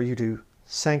that is for you to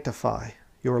sanctify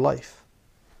your life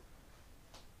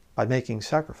by making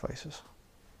sacrifices.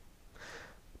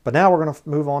 But now we're going to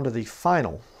move on to the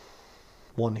final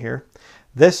one here.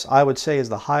 This, I would say, is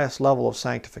the highest level of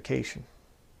sanctification.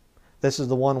 This is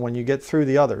the one when you get through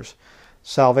the others.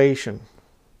 Salvation,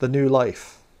 the new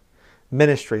life,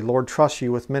 ministry. Lord trusts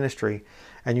you with ministry,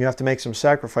 and you have to make some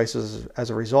sacrifices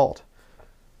as a result.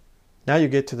 Now you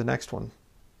get to the next one,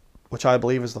 which I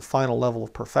believe is the final level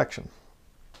of perfection.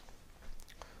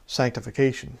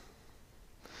 Sanctification.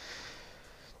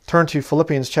 Turn to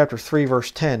Philippians chapter 3,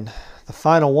 verse 10. The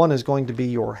final one is going to be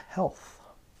your health.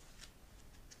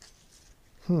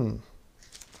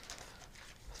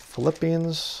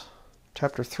 Philippians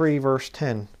chapter 3, verse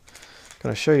 10. I'm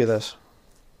going to show you this.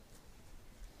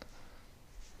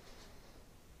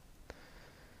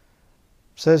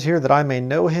 says here that I may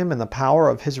know him in the power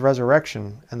of his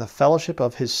resurrection and the fellowship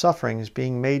of his sufferings,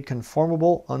 being made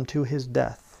conformable unto his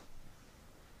death.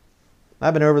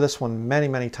 I've been over this one many,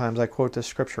 many times. I quote this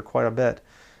scripture quite a bit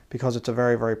because it's a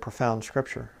very, very profound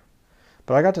scripture.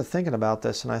 But I got to thinking about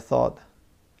this and I thought,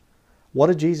 what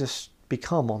did Jesus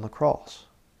become on the cross?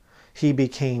 He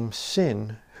became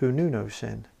sin who knew no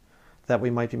sin, that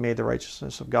we might be made the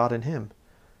righteousness of God in him.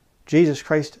 Jesus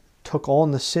Christ took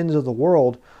on the sins of the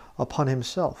world upon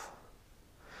himself.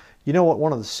 You know what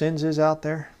one of the sins is out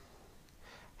there?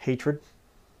 Hatred.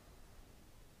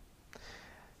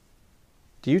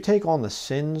 Do you take on the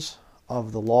sins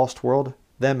of the lost world,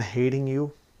 them hating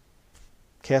you,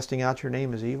 casting out your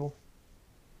name as evil?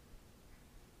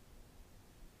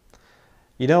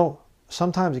 You know,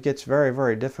 sometimes it gets very,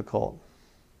 very difficult.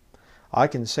 I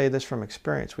can say this from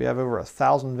experience. We have over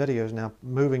 1,000 videos now,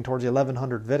 moving towards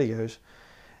 1,100 videos,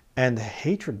 and the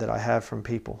hatred that I have from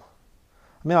people.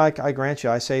 I mean, I grant you,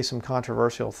 I say some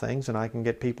controversial things and I can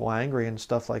get people angry and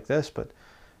stuff like this, but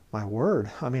my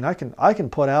word, I mean, I can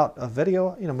put out a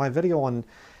video, my video on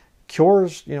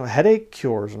cures, headache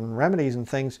cures and remedies and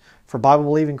things for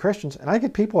Bible-believing Christians, and I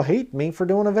get people hate me for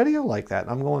doing a video like that.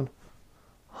 And I'm going,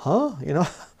 huh?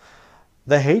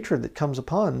 The hatred that comes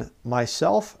upon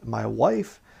myself, my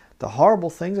wife, the horrible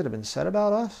things that have been said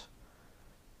about us,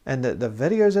 and the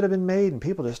videos that have been made, and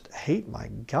people just hate my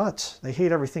guts. They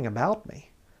hate everything about me,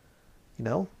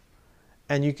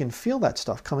 and you can feel that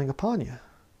stuff coming upon you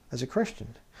as a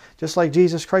Christian. Just like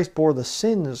Jesus Christ bore the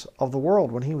sins of the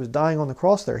world when he was dying on the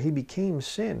cross there. He became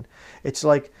sin. It's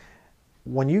like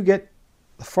when you get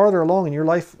farther along in your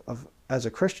life as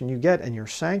a Christian you get, and your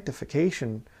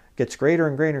sanctification gets greater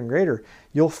and greater and greater,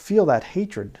 you'll feel that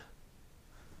hatred.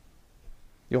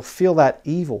 You'll feel that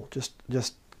evil just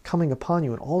coming upon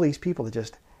you, and all these people that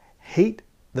just hate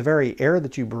the very air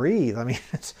that you breathe. I mean,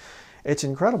 it's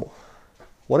incredible.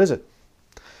 What is it?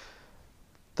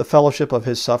 The fellowship of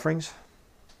his sufferings.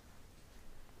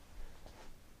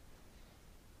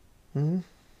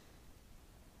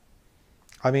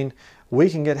 I mean, we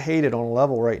can get hated on a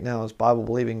level right now as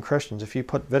Bible-believing Christians. If you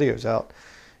put videos out,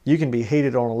 you can be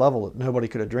hated on a level that nobody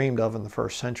could have dreamed of in the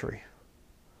first century.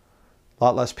 A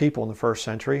lot less people in the first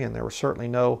century, and there was certainly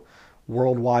no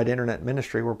worldwide internet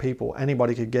ministry where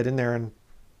anybody could get in there and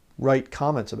write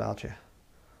comments about you.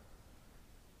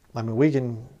 I mean, we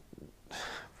can,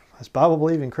 as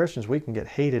Bible-believing Christians, we can get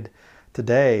hated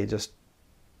today.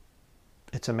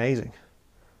 It's amazing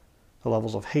the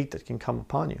levels of hate that can come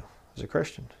upon you as a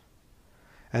Christian.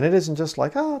 And it isn't just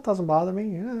like, oh, it doesn't bother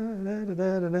me.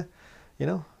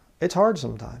 It's hard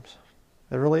sometimes.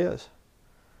 It really is.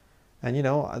 And,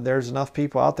 there's enough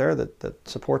people out there that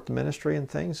support the ministry and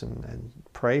things and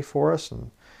pray for us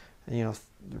and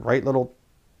write little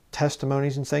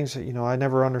testimonies and things. I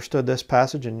never understood this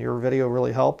passage, and your video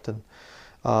really helped, and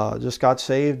just got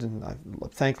saved, and I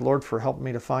thank the Lord for helping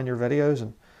me to find your videos,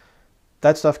 and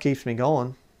that stuff keeps me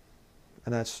going,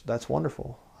 and that's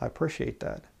wonderful. I appreciate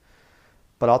that.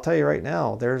 But I'll tell you right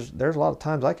now, there's a lot of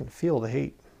times I can feel the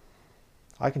hate.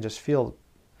 I can just feel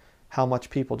how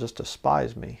much people just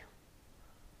despise me.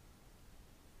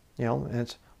 And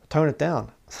it's, tone it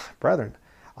down. Brethren,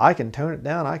 I can tone it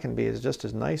down. I can be just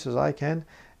as nice as I can.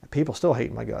 People still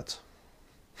hate my guts.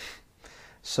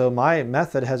 So my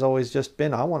method has always just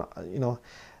been, let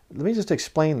me just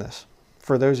explain this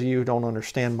for those of you who don't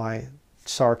understand my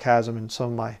sarcasm and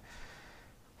some of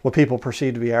what people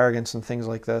perceive to be arrogance and things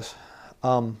like this.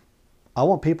 I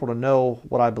want people to know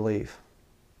what I believe.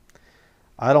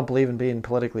 I don't believe in being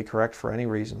politically correct for any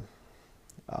reason.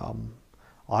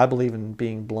 I believe in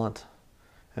being blunt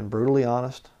and brutally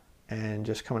honest and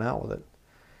just coming out with it.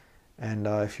 And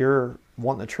if you're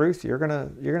wanting the truth, you're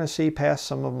gonna see past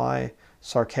some of my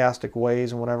sarcastic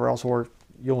ways and whatever else, or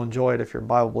you'll enjoy it if you're a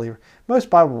Bible believer. Most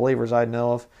Bible believers I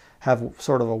know of have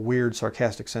sort of a weird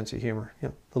sarcastic sense of humor.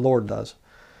 The Lord does.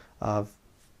 I've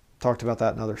talked about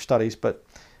that in other studies, but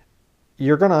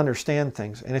you're going to understand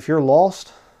things. And if you're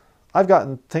lost, I've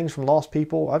gotten things from lost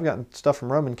people. I've gotten stuff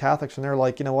from Roman Catholics, and they're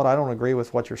like, you know what, I don't agree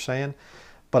with what you're saying,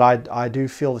 but I do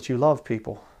feel that you love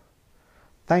people.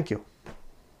 Thank you.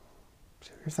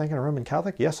 So you're thinking a Roman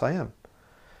Catholic? Yes, I am.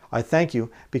 I thank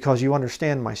you because you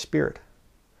understand my spirit.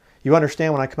 You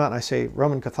understand when I come out and I say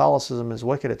Roman Catholicism is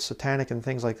wicked, it's satanic and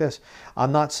things like this.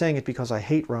 I'm not saying it because I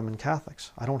hate Roman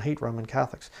Catholics. I don't hate Roman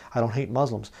Catholics. I don't hate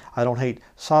Muslims. I don't hate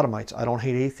sodomites. I don't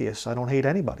hate atheists. I don't hate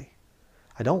anybody.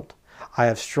 I don't. I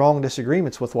have strong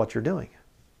disagreements with what you're doing.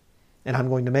 And I'm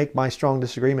going to make my strong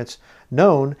disagreements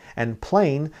known and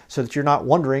plain so that you're not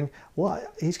wondering, well,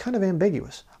 he's kind of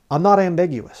ambiguous. I'm not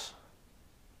ambiguous.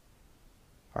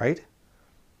 All right?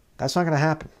 That's not going to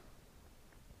happen.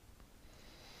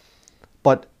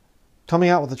 But coming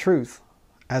out with the truth,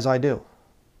 as I do,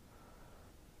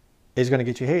 is going to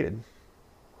get you hated.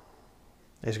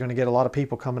 It's going to get a lot of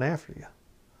people coming after you.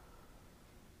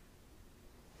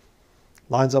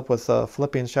 Lines up with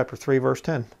Philippians chapter 3, verse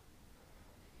 10.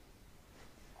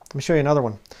 Let me show you another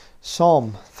one.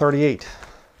 Psalm 38.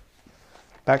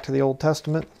 Back to the Old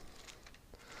Testament.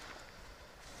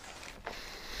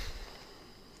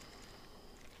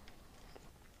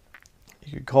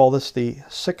 You could call this the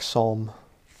 6th Psalm.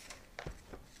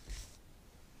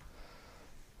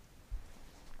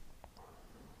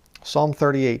 Psalm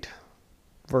 38,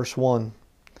 verse 1.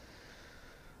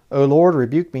 O Lord,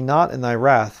 rebuke me not in thy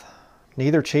wrath,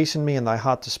 neither chasten me in thy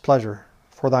hot displeasure.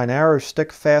 For thine arrows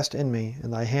stick fast in me,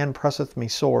 and thy hand presseth me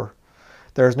sore.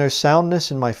 There is no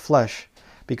soundness in my flesh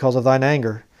because of thine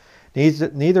anger,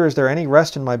 neither is there any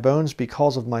rest in my bones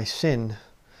because of my sin.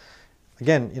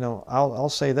 Again, I'll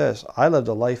say this. I lived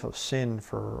a life of sin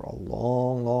for a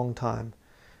long, long time.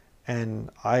 And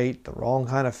I ate the wrong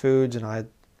kind of foods, and I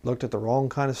looked at the wrong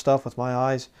kind of stuff with my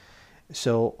eyes.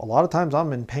 So a lot of times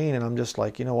I'm in pain, and I'm just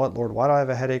like, you know what, Lord, why do I have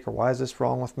a headache? Or why is this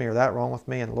wrong with me or that wrong with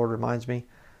me? And the Lord reminds me,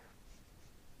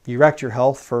 you wrecked your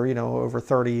health for, over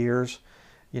 30 years,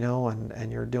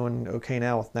 and you're doing okay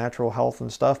now with natural health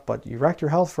and stuff, but you wrecked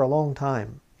your health for a long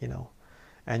time,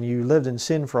 and you lived in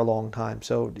sin for a long time.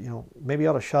 So, maybe you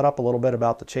ought to shut up a little bit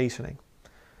about the chastening,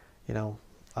 and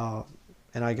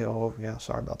I go, oh, yeah,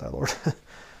 sorry about that, Lord.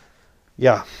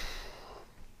 Yeah.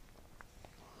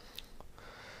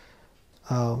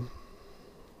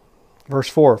 Verse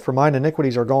 4, for mine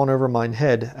iniquities are gone over mine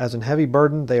head, as an heavy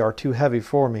burden they are too heavy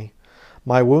for me.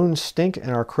 My wounds stink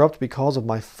and are corrupt because of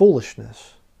my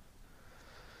foolishness.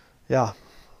 Yeah.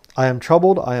 I am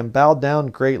troubled, I am bowed down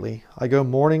greatly. I go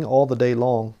mourning all the day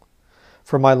long.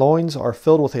 For my loins are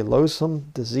filled with a loathsome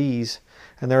disease,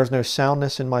 and there is no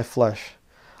soundness in my flesh.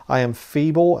 I am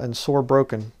feeble and sore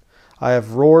broken. I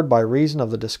have roared by reason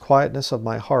of the disquietness of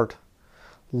my heart.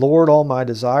 Lord, all my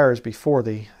desire is before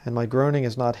thee, and my groaning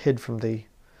is not hid from thee.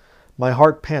 My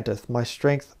heart panteth, my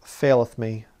strength faileth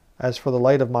me. As for the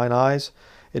light of mine eyes,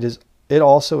 it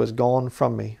also is gone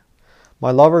from me. My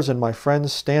lovers and my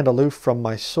friends stand aloof from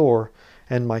my sore,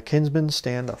 and my kinsmen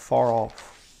stand afar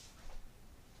off.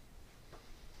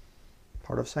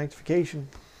 Part of sanctification.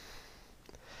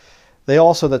 They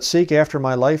also that seek after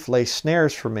my life lay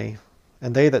snares for me,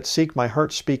 and they that seek my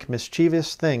hurt speak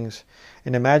mischievous things,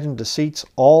 and imagine deceits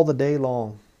all the day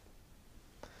long.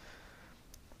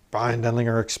 Brian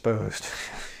Denlinger exposed.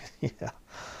 Yeah.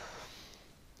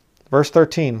 Verse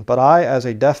 13, but I as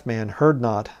a deaf man heard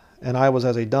not, and I was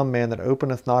as a dumb man that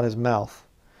openeth not his mouth.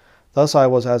 Thus I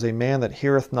was as a man that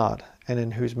heareth not, and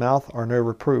in whose mouth are no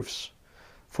reproofs.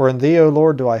 For in thee, O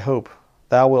Lord, do I hope.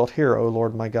 Thou wilt hear, O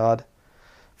Lord my God.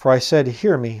 For I said,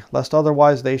 hear me, lest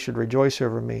otherwise they should rejoice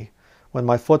over me. When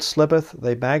my foot slippeth,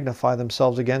 they magnify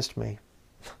themselves against me.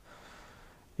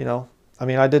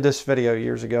 I did this video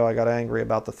years ago. I got angry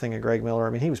about the thing of Greg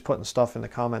Miller. He was putting stuff in the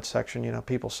comments section.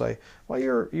 People say, well,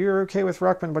 you're okay with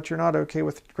Ruckman, but you're not okay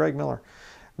with Greg Miller.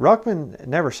 Ruckman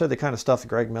never said the kind of stuff that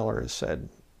Greg Miller has said.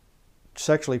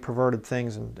 Sexually perverted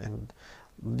things and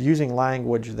using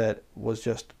language that was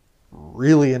just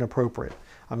really inappropriate.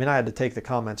 I had to take the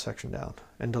comment section down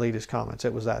and delete his comments.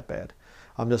 It was that bad.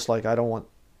 I'm just like, I don't want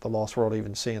the lost world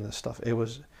even seeing this stuff. It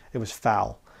was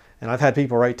foul. And I've had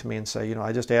people write to me and say,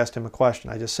 I just asked him a question.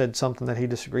 I just said something that he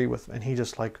disagreed with, and he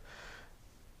just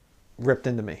ripped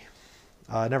into me.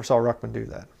 I never saw Ruckman do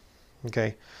that.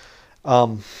 Okay.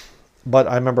 But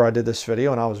I remember I did this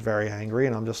video and I was very angry,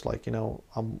 and I'm just like,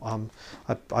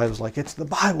 I was like, it's the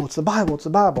Bible, it's the Bible, it's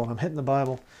the Bible. And I'm hitting the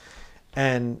Bible.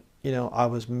 And, I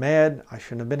was mad. I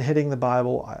shouldn't have been hitting the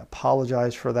Bible. I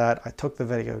apologize for that. I took the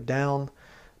video down.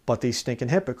 But these stinking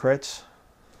hypocrites,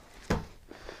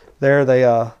 they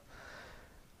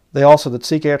also that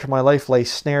seek after my life lay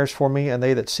snares for me, and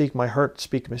they that seek my hurt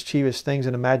speak mischievous things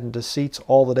and imagine deceits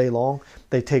all the day long.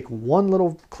 They take one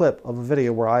little clip of a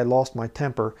video where I lost my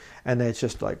temper, and it's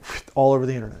just like all over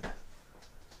the internet.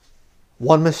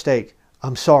 One mistake.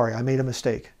 I'm sorry, I made a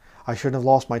mistake. I shouldn't have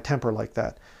lost my temper like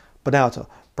that. But now it's a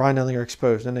Brian Denlinger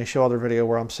exposed. And they show other video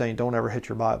where I'm saying, don't ever hit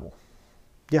your Bible.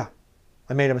 Yeah,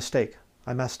 I made a mistake.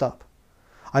 I messed up.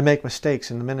 I make mistakes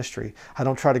in the ministry. I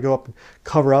don't try to go up and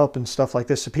cover up and stuff like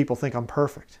this so people think I'm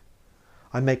perfect.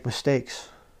 I make mistakes.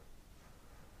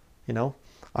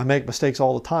 I make mistakes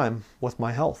all the time with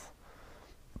my health.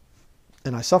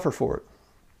 And I suffer for it.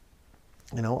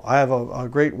 I have a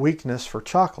great weakness for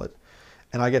chocolate.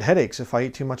 And I get headaches if I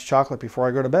eat too much chocolate before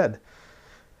I go to bed.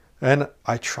 And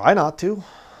I try not to.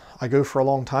 I go for a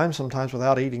long time sometimes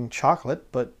without eating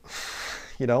chocolate. But,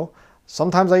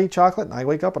 Sometimes I eat chocolate and I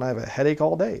wake up and I have a headache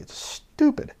all day. It's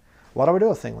stupid. Why do I do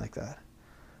a thing like that?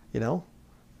 You know?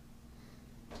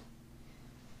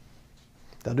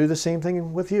 They'll do the same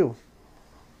thing with you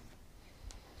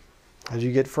as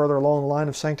you get further along the line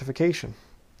of sanctification.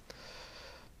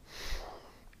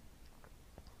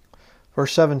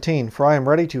 Verse 17, for I am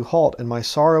ready to halt, and my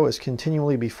sorrow is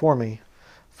continually before me.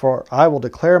 For I will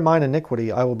declare mine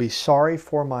iniquity, I will be sorry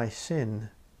for my sin.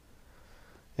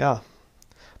 Yeah.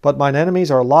 But mine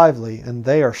enemies are lively, and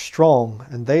they are strong,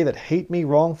 and they that hate me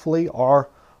wrongfully are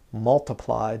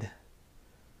multiplied.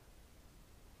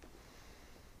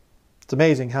 It's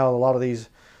amazing how a lot of these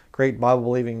great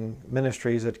Bible-believing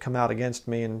ministries that come out against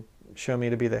me and show me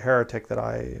to be the heretic that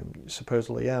I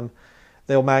supposedly am,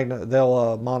 they'll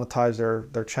monetize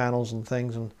their channels and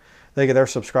things, and their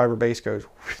subscriber base goes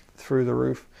through the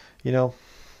roof. You know,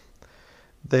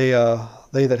 they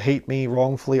that hate me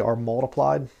wrongfully are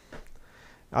multiplied.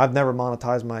 I've never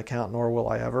monetized my account, nor will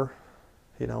I ever.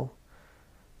 You know,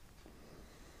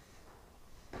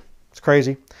 it's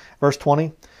crazy. Verse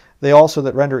 20. They also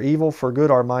that render evil for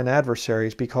good are mine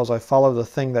adversaries, because I follow the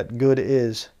thing that good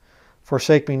is.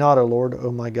 Forsake me not, O Lord,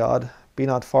 O my God. Be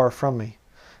not far from me.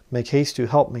 Make haste to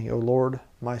help me, O Lord,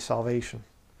 my salvation.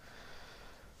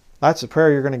 That's the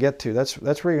prayer you're going to get to. That's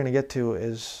where you're going to get to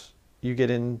as you get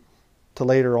into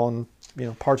later on, you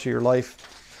know, parts of your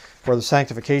life where the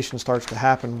sanctification starts to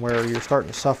happen, where you're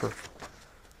starting to suffer.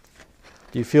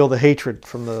 You feel the hatred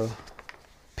from the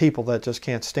people that just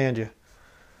can't stand you.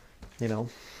 You know.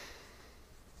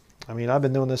 I mean, I've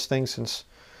been doing this thing since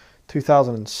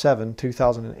 2007,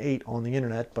 2008 on the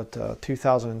internet, but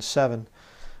 2007.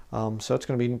 So it's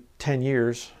going to be 10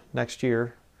 years next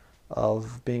year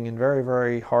of being in very,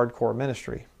 very hardcore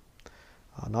ministry.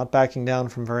 Not backing down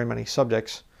from very many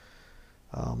subjects.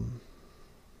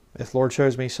 If the Lord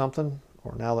shows me something,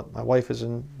 or now that my wife has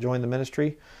joined the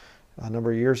ministry a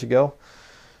number of years ago,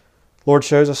 Lord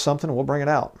shows us something, we'll bring it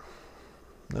out,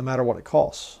 no matter what it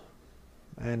costs.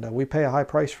 And we pay a high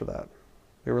price for that.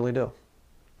 We really do.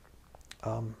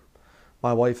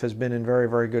 My wife has been in very,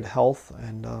 very good health,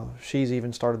 and she's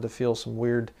even started to feel some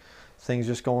weird things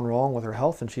just going wrong with her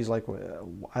health. And she's like,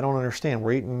 I don't understand.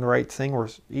 We're eating the right thing. We're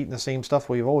eating the same stuff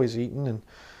we've always eaten. And,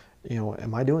 you know,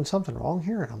 am I doing something wrong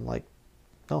here? And I'm like,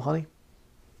 no, honey.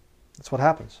 That's what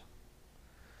happens.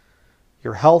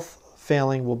 Your health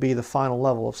failing will be the final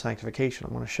level of sanctification.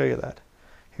 I'm going to show you that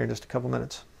here in just a couple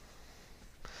minutes.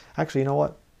 Actually, you know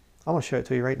what? I'm going to show it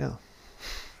to you right now.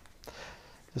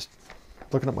 Just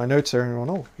looking at my notes there and going,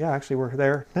 oh, yeah, actually we're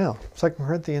there now. 2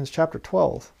 Corinthians chapter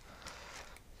 12.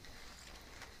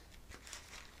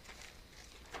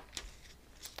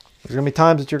 There's going to be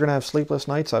times that you're going to have sleepless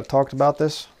nights. I've talked about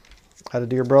this. I had a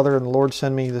dear brother in the Lord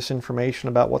send me this information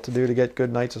about what to do to get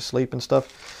good nights of sleep and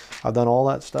stuff. I've done all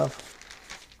that stuff.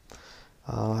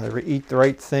 I eat the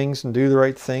right things and do the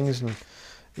right things, and,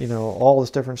 you know, all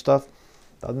this different stuff.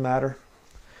 Doesn't matter.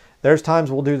 There's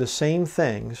times we'll do the same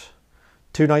things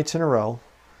 2 nights in a row.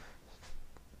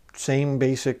 Same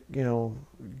basic, you know,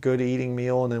 good eating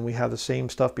meal, and then we have the same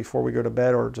stuff before we go to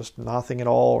bed, or just nothing at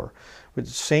all, or with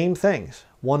the same things.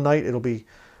 One night it'll be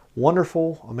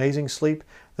wonderful, amazing sleep.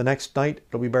 The next night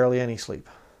it'll be barely any sleep.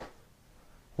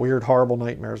 Weird, horrible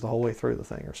nightmares the whole way through the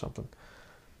thing or something.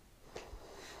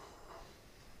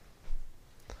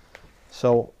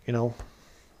 So, you know,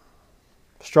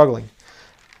 struggling.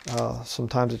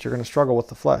 Sometimes that you're going to struggle with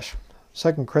the flesh.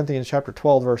 2 Corinthians chapter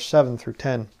 12, verse 7 through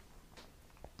 10.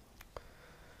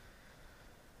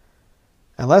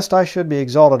 And lest I should be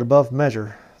exalted above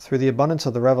measure through the abundance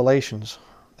of the revelations,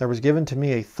 there was given to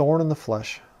me a thorn in the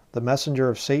flesh, the messenger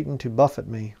of Satan to buffet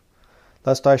me,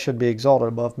 lest I should be exalted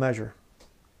above measure.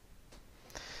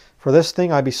 For this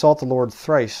thing I besought the Lord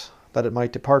thrice, that it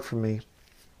might depart from me.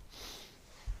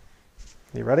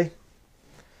 You ready?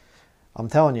 I'm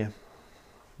telling you,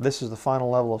 this is the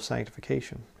final level of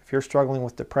sanctification. If you're struggling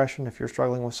with depression, if you're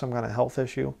struggling with some kind of health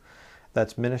issue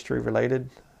that's ministry related,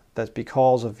 that's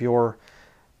because of your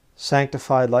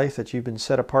sanctified life, that you've been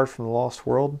set apart from the lost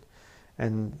world,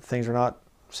 and things are not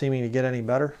seeming to get any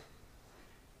better,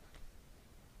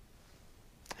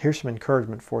 here's some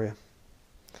encouragement for you.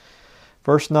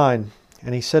 Verse 9,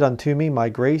 and he said unto me, my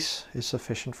grace is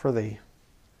sufficient for thee,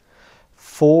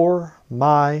 for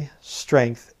my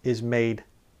strength is made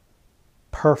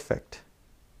perfect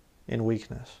in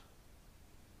weakness.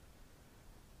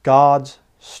 God's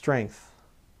strength.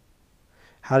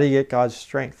 How do you get God's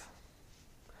strength?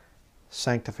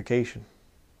 Sanctification,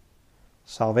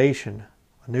 salvation,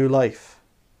 a new life,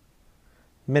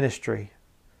 ministry,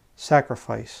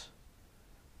 sacrifice,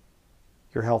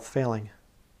 your health failing.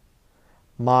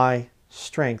 My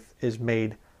strength is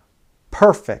made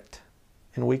perfect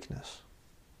in weakness.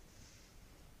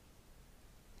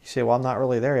 You say, well, I'm not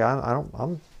really there. I'm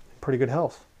in pretty good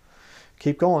health.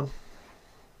 Keep going.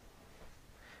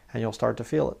 And you'll start to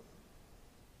feel it.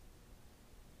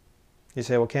 You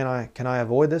say, well, can I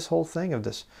avoid this whole thing of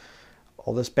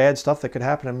all this bad stuff that could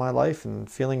happen in my life,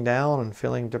 and feeling down and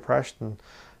feeling depressed and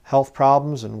health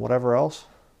problems and whatever else?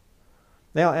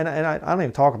 Now, and I don't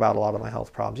even talk about a lot of my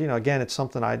health problems. Again, it's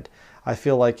something I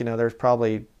feel like, there's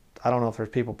probably, I don't know if there's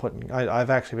people I've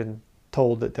actually been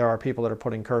told that there are people that are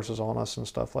putting curses on us and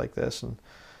stuff like this, and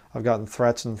I've gotten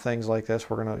threats and things like this.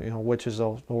 We're gonna, witches,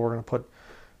 we're gonna put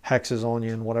hexes on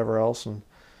you and whatever else. And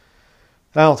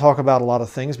I don't talk about a lot of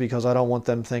things because I don't want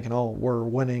them thinking, oh, we're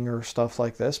winning or stuff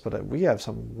like this. But we have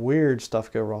some weird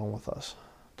stuff go wrong with us,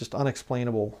 just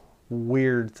unexplainable,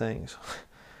 weird things.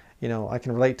 I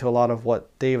can relate to a lot of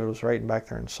what David was writing back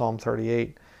there in Psalm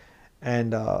 38,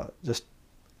 and just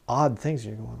odd things.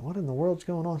 You're going, what in the world's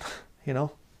going on?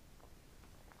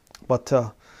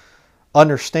 But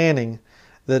understanding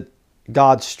that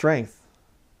God's strength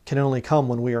can only come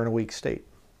when we are in a weak state.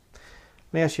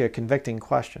 Let me ask you a convicting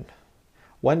question.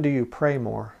 When do you pray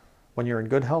more? When you're in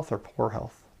good health or poor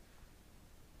health?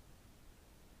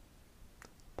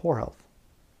 Poor health.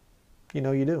 You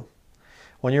do.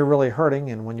 When you're really hurting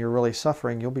and when you're really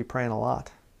suffering, you'll be praying a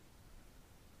lot.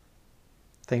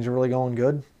 Things are really going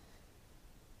good.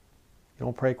 You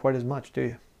don't pray quite as much, do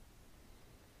you?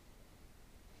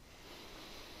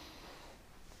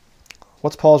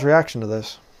 What's Paul's reaction to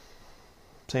this?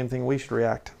 Same thing we should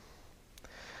react.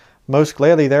 Most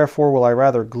gladly, therefore, will I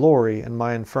rather glory in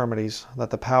my infirmities, that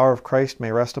the power of Christ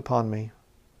may rest upon me.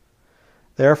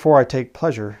 Therefore I take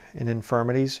pleasure in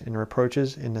infirmities, in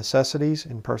reproaches, in necessities,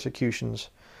 in persecutions,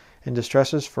 in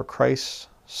distresses for Christ's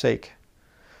sake.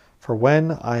 For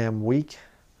when I am weak,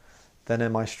 then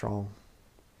am I strong.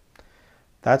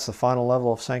 That's the final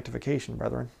level of sanctification,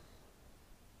 brethren.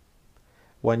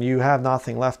 When you have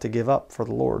nothing left to give up for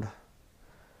the Lord.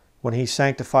 When He's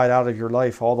sanctified out of your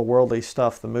life all the worldly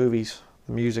stuff, the movies,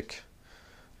 the music,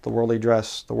 the worldly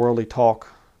dress, the worldly talk,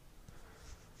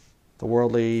 the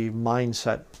worldly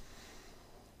mindset.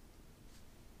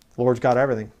 The Lord's got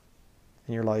everything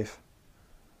in your life.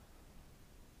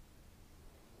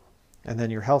 And then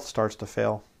your health starts to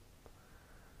fail.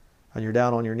 And you're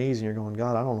down on your knees and you're going,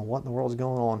 God, I don't know what in the world's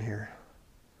going on here.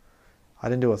 I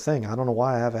didn't do a thing. I don't know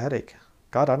why I have a headache.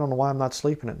 God, I don't know why I'm not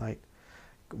sleeping at night.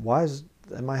 Why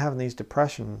am I having these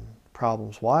depression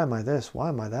problems? Why am I this? Why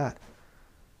am I that?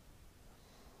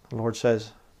 The Lord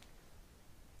says,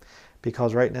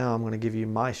 because right now I'm going to give you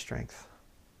my strength.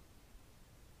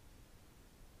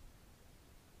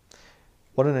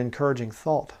 What an encouraging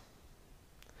thought.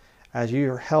 As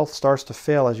your health starts to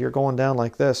fail, as you're going down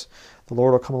like this, the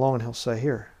Lord will come along and He'll say,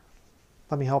 here,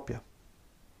 let me help you.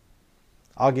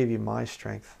 I'll give you my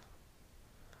strength.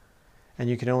 And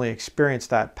you can only experience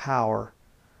that power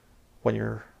when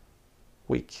you're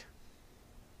weak.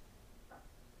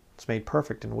 It's made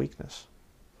perfect in weakness.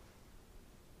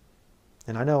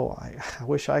 And I know, I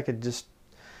wish I could just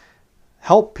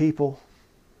help people.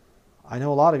 I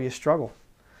know a lot of you struggle.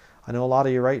 I know a lot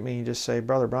of you write me and just say,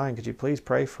 Brother Brian, could you please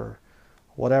pray for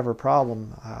whatever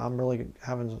problem? I'm really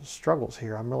having struggles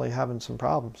here. I'm really having some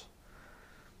problems.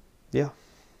 Yeah,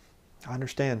 I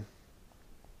understand.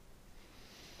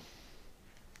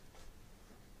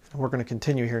 We're going to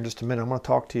continue here in just a minute. I'm going to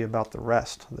talk to you about the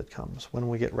rest that comes when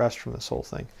we get rest from this whole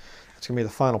thing. It's going to be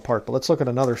the final part. But let's look at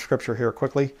another scripture here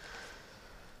quickly.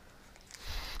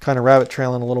 Kind of rabbit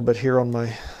trailing a little bit here on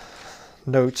my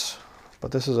notes.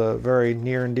 But this is a very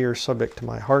near and dear subject to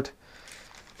my heart.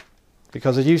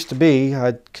 Because it used to be,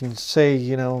 I can say,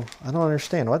 I don't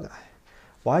understand.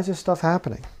 Why is this stuff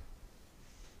happening?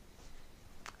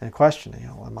 And question,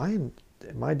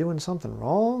 am I doing something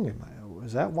wrong?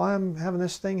 Is that why I'm having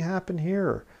this thing happen here?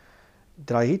 Or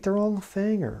did I eat the wrong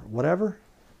thing or whatever?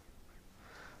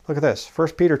 Look at this. 1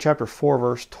 Peter chapter 4,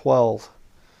 verse 12.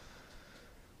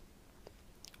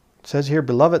 It says here,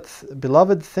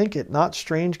 Beloved, think it not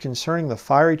strange concerning the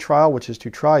fiery trial which is to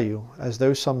try you, as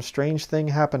though some strange thing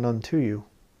happened unto you.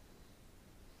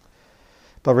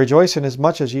 But rejoice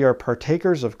inasmuch as ye are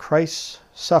partakers of Christ's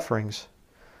sufferings,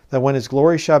 that when His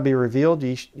glory shall be revealed,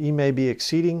 ye may be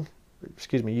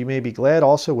glad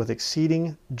also with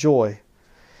exceeding joy.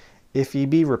 If ye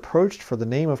be reproached for the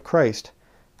name of Christ,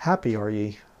 happy are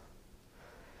ye.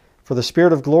 For the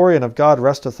Spirit of glory and of God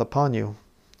resteth upon you.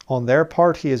 On their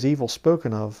part He is evil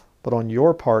spoken of, but on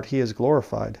your part He is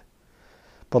glorified.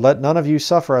 But let none of you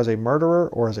suffer as a murderer,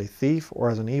 or as a thief, or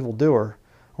as an evildoer,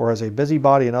 or as a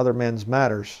busybody in other men's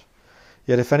matters.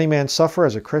 Yet if any man suffer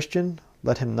as a Christian,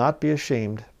 let him not be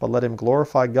ashamed, but let him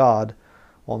glorify God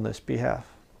on this behalf.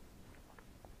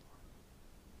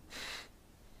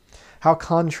 How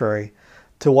contrary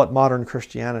to what modern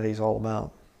Christianity is all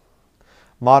about.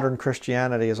 Modern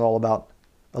Christianity is all about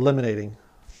eliminating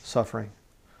suffering.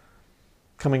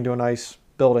 Coming to a nice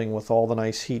building with all the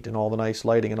nice heat and all the nice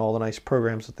lighting and all the nice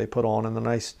programs that they put on and the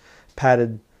nice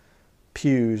padded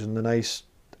pews and the nice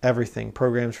everything.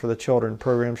 Programs for the children,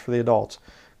 programs for the adults,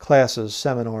 classes,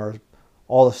 seminars,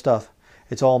 all the stuff.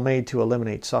 It's all made to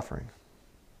eliminate suffering.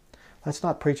 Let's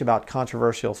not preach about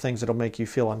controversial things that'll make you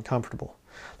feel uncomfortable.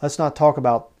 Let's not talk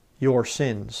about your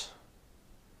sins.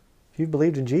 If you've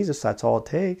believed in Jesus, that's all it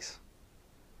takes.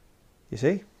 You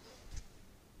see?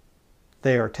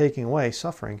 They are taking away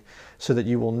suffering so that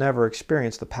you will never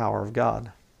experience the power of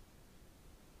God.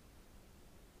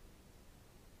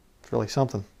 It's really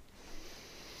something.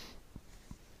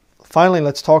 Finally,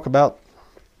 let's talk about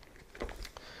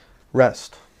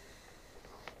rest.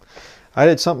 I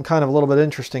did something kind of a little bit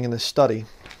interesting in this study.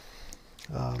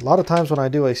 A lot of times when I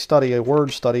do a study, a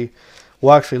word study,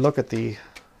 we'll actually look at the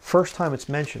first time it's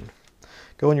mentioned.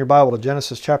 Go in your Bible to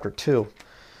Genesis chapter 2.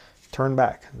 Turn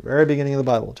back, the very beginning of the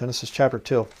Bible, Genesis chapter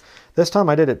 2. This time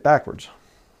I did it backwards.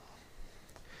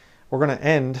 We're going to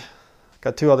end,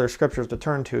 got two other scriptures to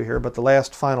turn to here, but the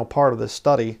last final part of this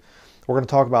study, we're going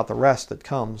to talk about the rest that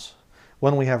comes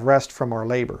when we have rest from our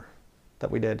labor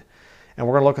that we did. And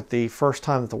we're going to look at the first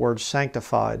time that the word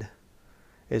sanctified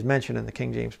is mentioned in the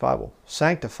King James Bible.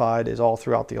 Sanctified is all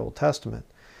throughout the Old Testament.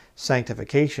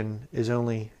 Sanctification is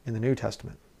only in the New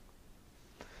Testament.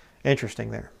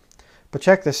 Interesting there. But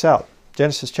check this out.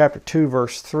 Genesis chapter 2,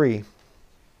 verse 3.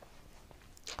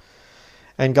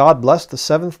 And God blessed the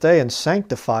seventh day and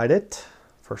sanctified it.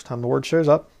 First time the word shows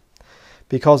up.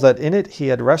 Because that in it he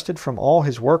had rested from all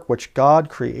his work which God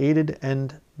created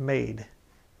and made.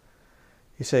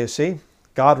 You say, see,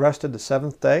 God rested the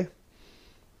seventh day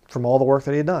from all the work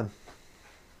that he had done.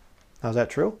 Now, is that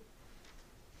true?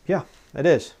 Yeah, it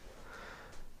is.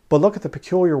 But look at the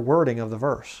peculiar wording of the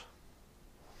verse.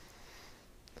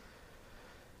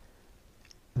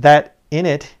 That in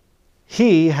it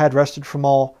he had rested from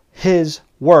all his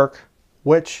work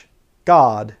which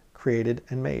God created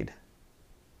and made.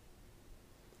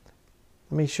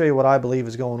 Let me show you what I believe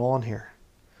is going on here.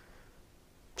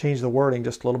 Change the wording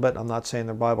just a little bit. I'm not saying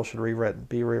the Bible should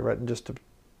be rewritten, just to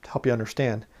help you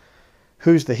understand.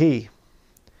 Who's the he?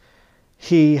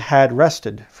 He had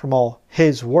rested from all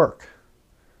his work.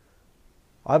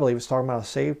 I believe it's talking about a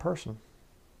saved person.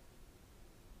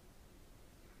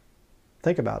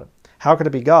 Think about it. How could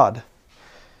it be God?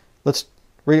 Let's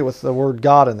read it with the word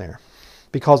God in there.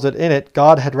 Because that in it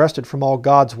God had rested from all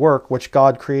God's work which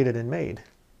God created and made.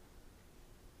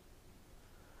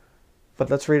 But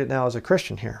let's read it now as a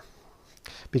Christian here.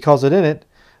 Because that in it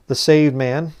the saved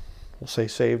man, we'll say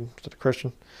saved instead of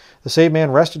Christian, the saved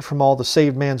man rested from all the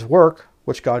saved man's work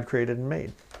which God created and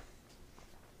made.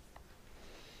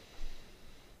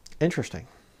 Interesting.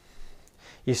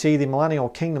 You see, the millennial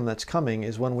kingdom that's coming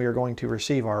is when we are going to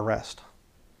receive our rest.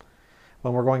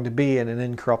 When we're going to be in an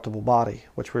incorruptible body,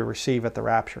 which we receive at the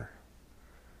rapture.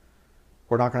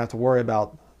 We're not going to have to worry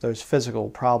about those physical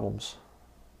problems,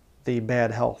 the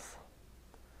bad health.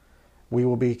 We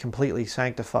will be completely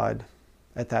sanctified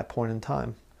at that point in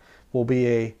time. We'll be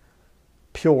a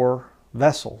pure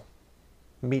vessel,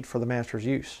 meet for the Master's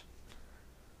use.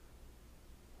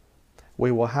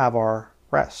 We will have our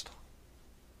rest.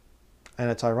 And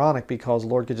it's ironic because the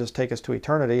Lord could just take us to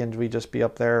eternity and we just be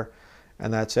up there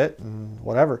and that's it and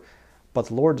whatever. But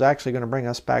the Lord's actually going to bring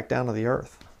us back down to the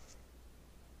earth.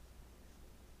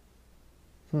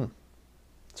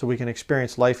 So we can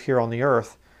experience life here on the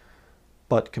earth,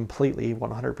 but completely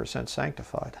 100%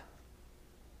 sanctified.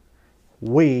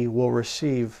 We will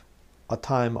receive a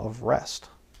time of rest.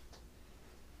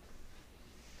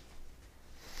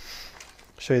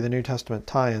 I'll show you the New Testament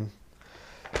tie-in.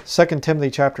 2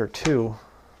 Timothy chapter 2.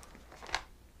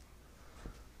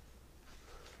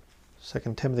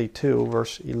 2 Timothy 2,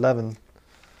 verse 11.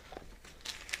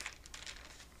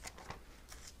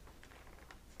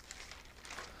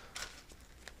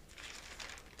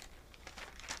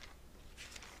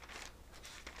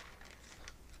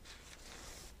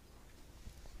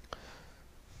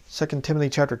 Second Timothy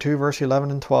chapter 2, verse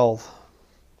 11 and 12.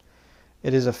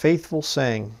 It is a faithful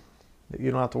saying that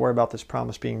you don't have to worry about this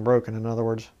promise being broken. In other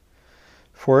words,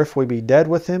 for if we be dead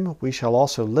with him, we shall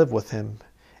also live with him.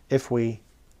 If we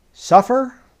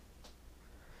suffer,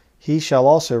 he shall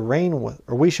also reign with,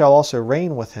 or we shall also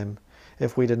reign with him.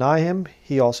 If we deny him,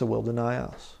 he also will deny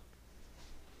us.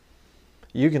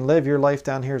 You can live your life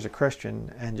down here as a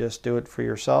Christian and just do it for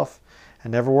yourself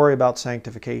and never worry about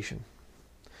sanctification.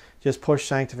 just push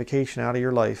sanctification out of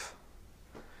your life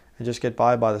and just get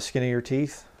by the skin of your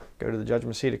teeth, go to the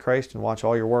judgment seat of Christ and watch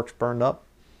all your works burned up,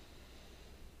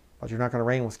 but you're not going to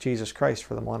reign with Jesus Christ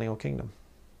for the millennial kingdom.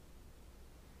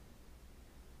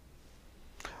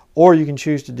 Or you can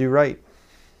choose to do right.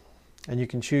 And you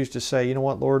can choose to say, you know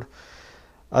what, Lord,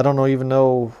 I don't even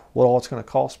know what all it's going to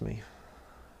cost me.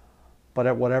 But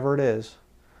at whatever it is,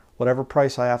 whatever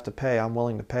price I have to pay, I'm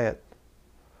willing to pay it.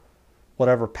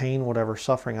 Whatever pain, whatever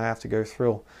suffering I have to go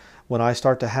through. When I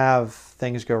start to have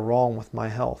things go wrong with my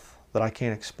health that I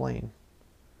can't explain,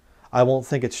 I won't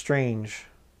think it's strange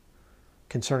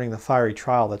concerning the fiery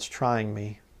trial that's trying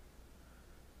me.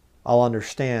 I'll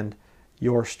understand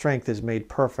your strength is made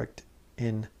perfect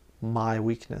in my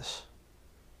weakness.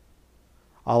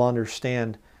 I'll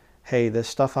understand, hey, this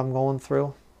stuff I'm going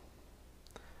through,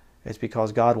 it's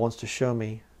because God wants to show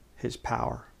me His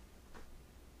power.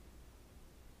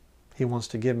 He wants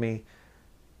to give me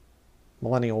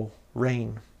millennial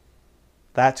reign.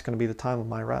 That's going to be the time of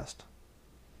my rest.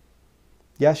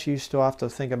 Yes, you still have to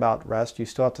think about rest. You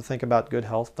still have to think about good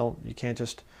health. You can't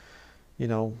just,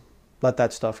 let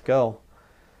that stuff go.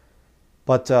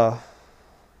 But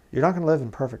you're not going to live in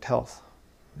perfect health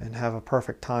and have a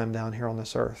perfect time down here on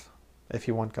this earth if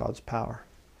you want God's power.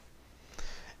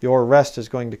 Your rest is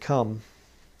going to come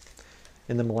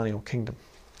in the millennial kingdom.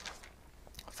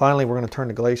 Finally, we're going to turn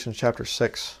to Galatians chapter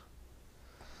 6,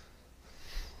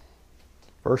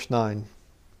 verse 9.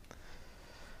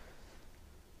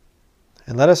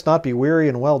 And let us not be weary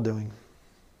in well-doing,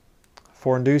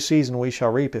 for in due season we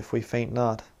shall reap if we faint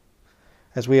not.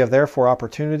 As we have therefore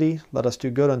opportunity, let us do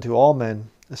good unto all men,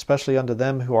 especially unto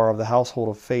them who are of the household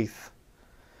of faith.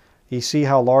 Ye see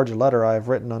how large a letter I have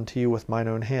written unto you with mine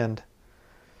own hand.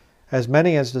 As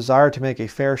many as desire to make a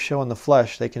fair show in the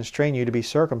flesh, they constrain you to be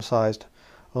circumcised,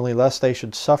 only lest they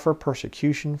should suffer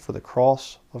persecution for the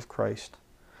cross of Christ.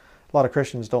 A lot of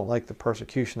Christians don't like the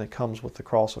persecution that comes with the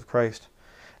cross of Christ.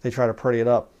 They try to pretty it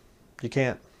up. You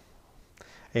can't.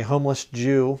 A homeless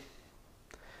Jew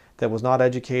that was not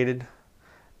educated,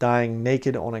 dying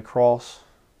naked on a cross,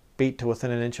 beat to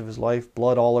within an inch of his life,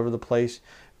 blood all over the place,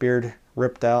 beard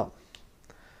ripped out,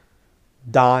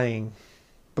 dying,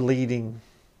 bleeding.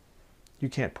 You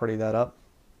can't pretty that up.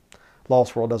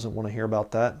 Lost world doesn't want to hear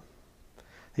about that.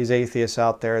 These atheists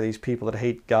out there, these people that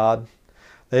hate God,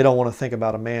 they don't want to think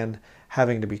about a man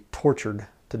having to be tortured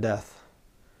to death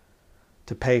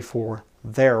to pay for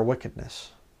their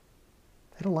wickedness.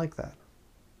 They don't like that.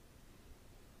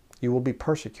 You will be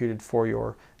persecuted for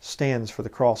your stands for the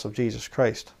cross of Jesus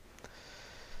Christ.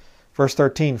 Verse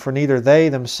 13, for neither they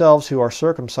themselves who are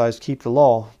circumcised keep the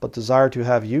law, but desire to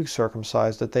have you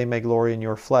circumcised, that they may glory in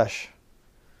your flesh.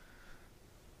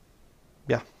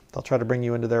 Yeah, they'll try to bring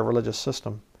you into their religious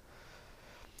system.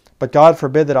 But God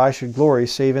forbid that I should glory,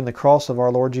 save in the cross of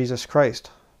our Lord Jesus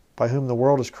Christ, by whom the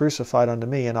world is crucified unto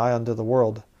me, and I unto the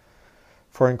world.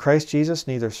 For in Christ Jesus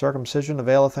neither circumcision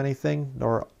availeth anything,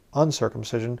 nor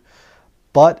uncircumcision,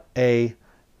 but a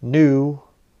new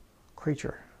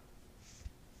creature.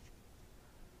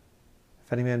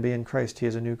 If any man be in Christ, he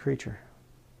is a new creature.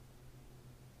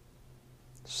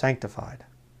 Sanctified.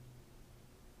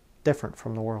 Different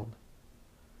from the world.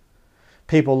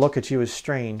 People look at you as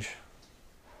strange.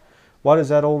 What is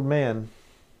that old man?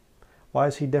 Why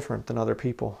is he different than other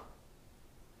people?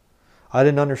 I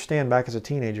didn't understand back as a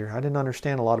teenager. I didn't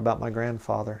understand a lot about my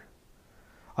grandfather.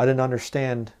 I didn't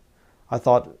understand. I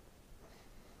thought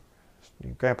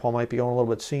Grandpa might be going a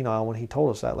little bit senile when he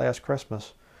told us that last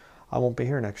Christmas. I won't be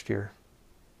here next year.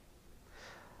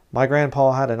 My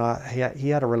grandpa had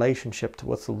a relationship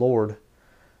with the Lord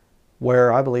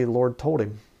where I believe the Lord told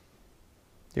him,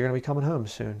 you're going to be coming home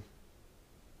soon.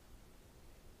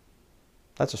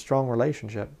 That's a strong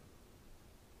relationship.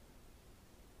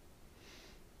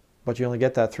 But you only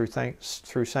get that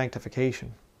through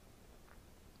sanctification.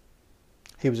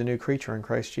 He was a new creature in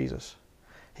Christ Jesus.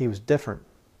 He was different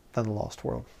than the lost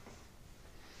world.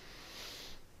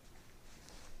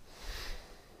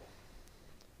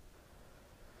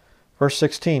 Verse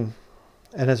 16,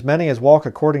 and as many as walk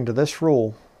according to this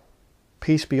rule,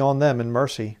 peace be on them and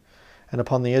mercy, and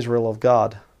upon the Israel of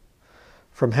God.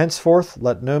 From henceforth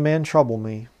let no man trouble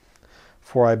me,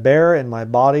 for I bear in my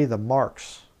body the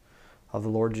marks of the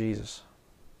Lord Jesus.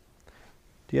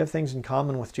 Do you have things in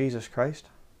common with Jesus Christ?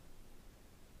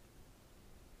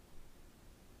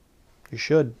 You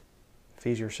should, if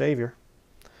He's your Savior.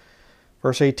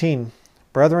 Verse 18,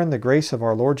 brethren, the grace of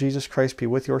our Lord Jesus Christ be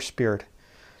with your spirit.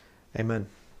 Amen.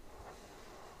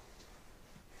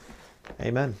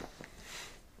 Amen.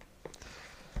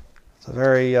 It's a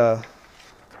very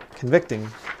convicting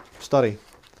study.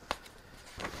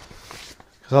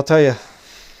 Because I'll tell you,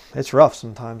 it's rough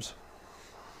sometimes.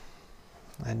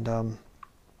 And, you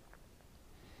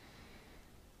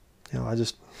know,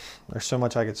 there's so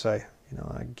much I could say. You know,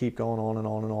 I can keep going on and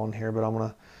on and on here, but I'm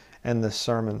going to end this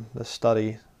sermon, this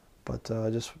study. But I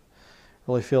just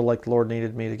really feel like the Lord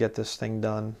needed me to get this thing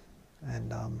done.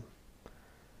 And,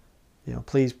 you know,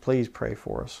 please pray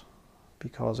for us,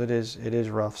 because it is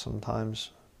rough sometimes,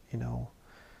 you know,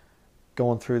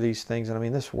 going through these things. And I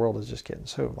mean, this world is just getting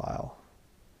so vile.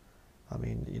 I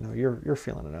mean, you know, you're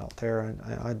feeling it out there,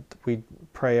 and we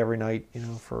pray every night, you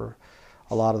know, for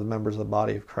a lot of the members of the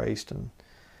body of Christ, and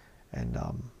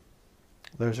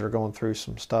those that are going through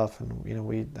some stuff. And you know,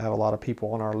 we have a lot of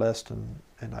people on our list, and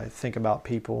I think about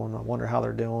people, and I wonder how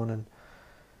they're doing,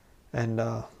 and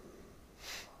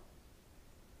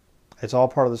it's all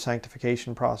part of the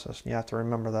sanctification process, and you have to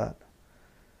remember that.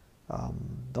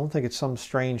 Don't think it's some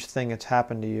strange thing that's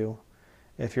happened to you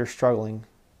if you're struggling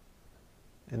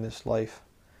in this life.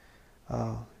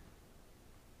 The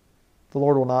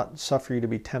Lord will not suffer you to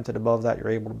be tempted above that you're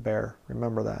able to bear.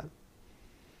 Remember that.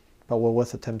 But will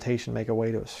with the temptation make a way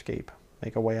to escape,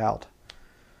 make a way out,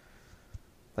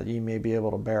 that ye may be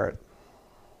able to bear it.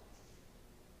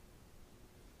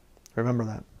 Remember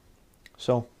that.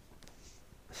 So,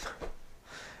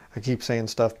 I keep saying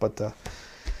stuff, but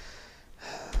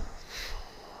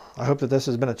I hope that this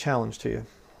has been a challenge to you.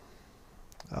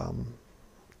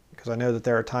 Because I know that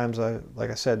there are times,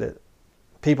 like I said, that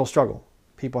people struggle.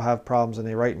 People have problems, and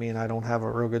they write me, and I don't have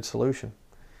a real good solution.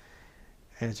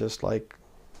 And it's just like,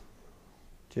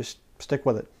 just stick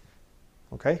with it.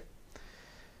 Okay?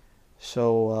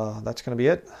 So that's going to be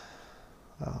it.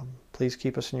 Please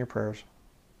keep us in your prayers.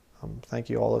 Thank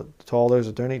you to all those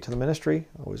that donate to the ministry.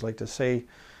 I always like to say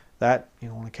that, you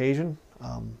know, on occasion.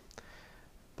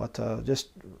 But just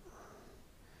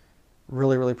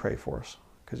really pray for us,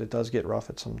 because it does get rough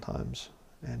at some times.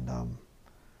 And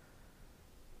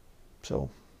so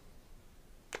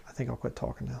I think I'll quit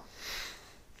talking now.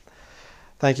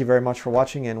 Thank you very much for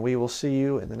watching, and we will see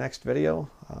you in the next video.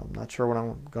 I'm not sure when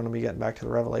I'm going to be getting back to the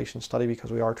Revelation study,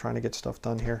 because we are trying to get stuff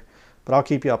done here. But I'll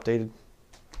keep you updated.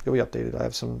 You'll be updated. I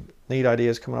have some neat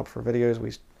ideas coming up for videos.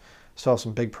 We still have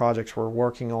some big projects we're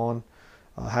working on.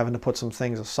 Having to put some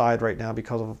things aside right now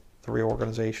because of the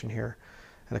reorganization here.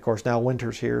 And of course now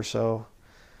winter's here, so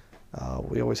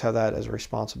we always have that as a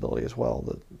responsibility as well,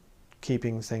 the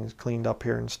keeping things cleaned up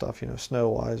here and stuff, you know,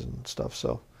 snow-wise and stuff.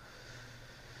 So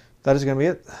that is going to be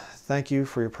it. Thank you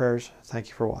for your prayers. Thank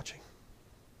you for watching.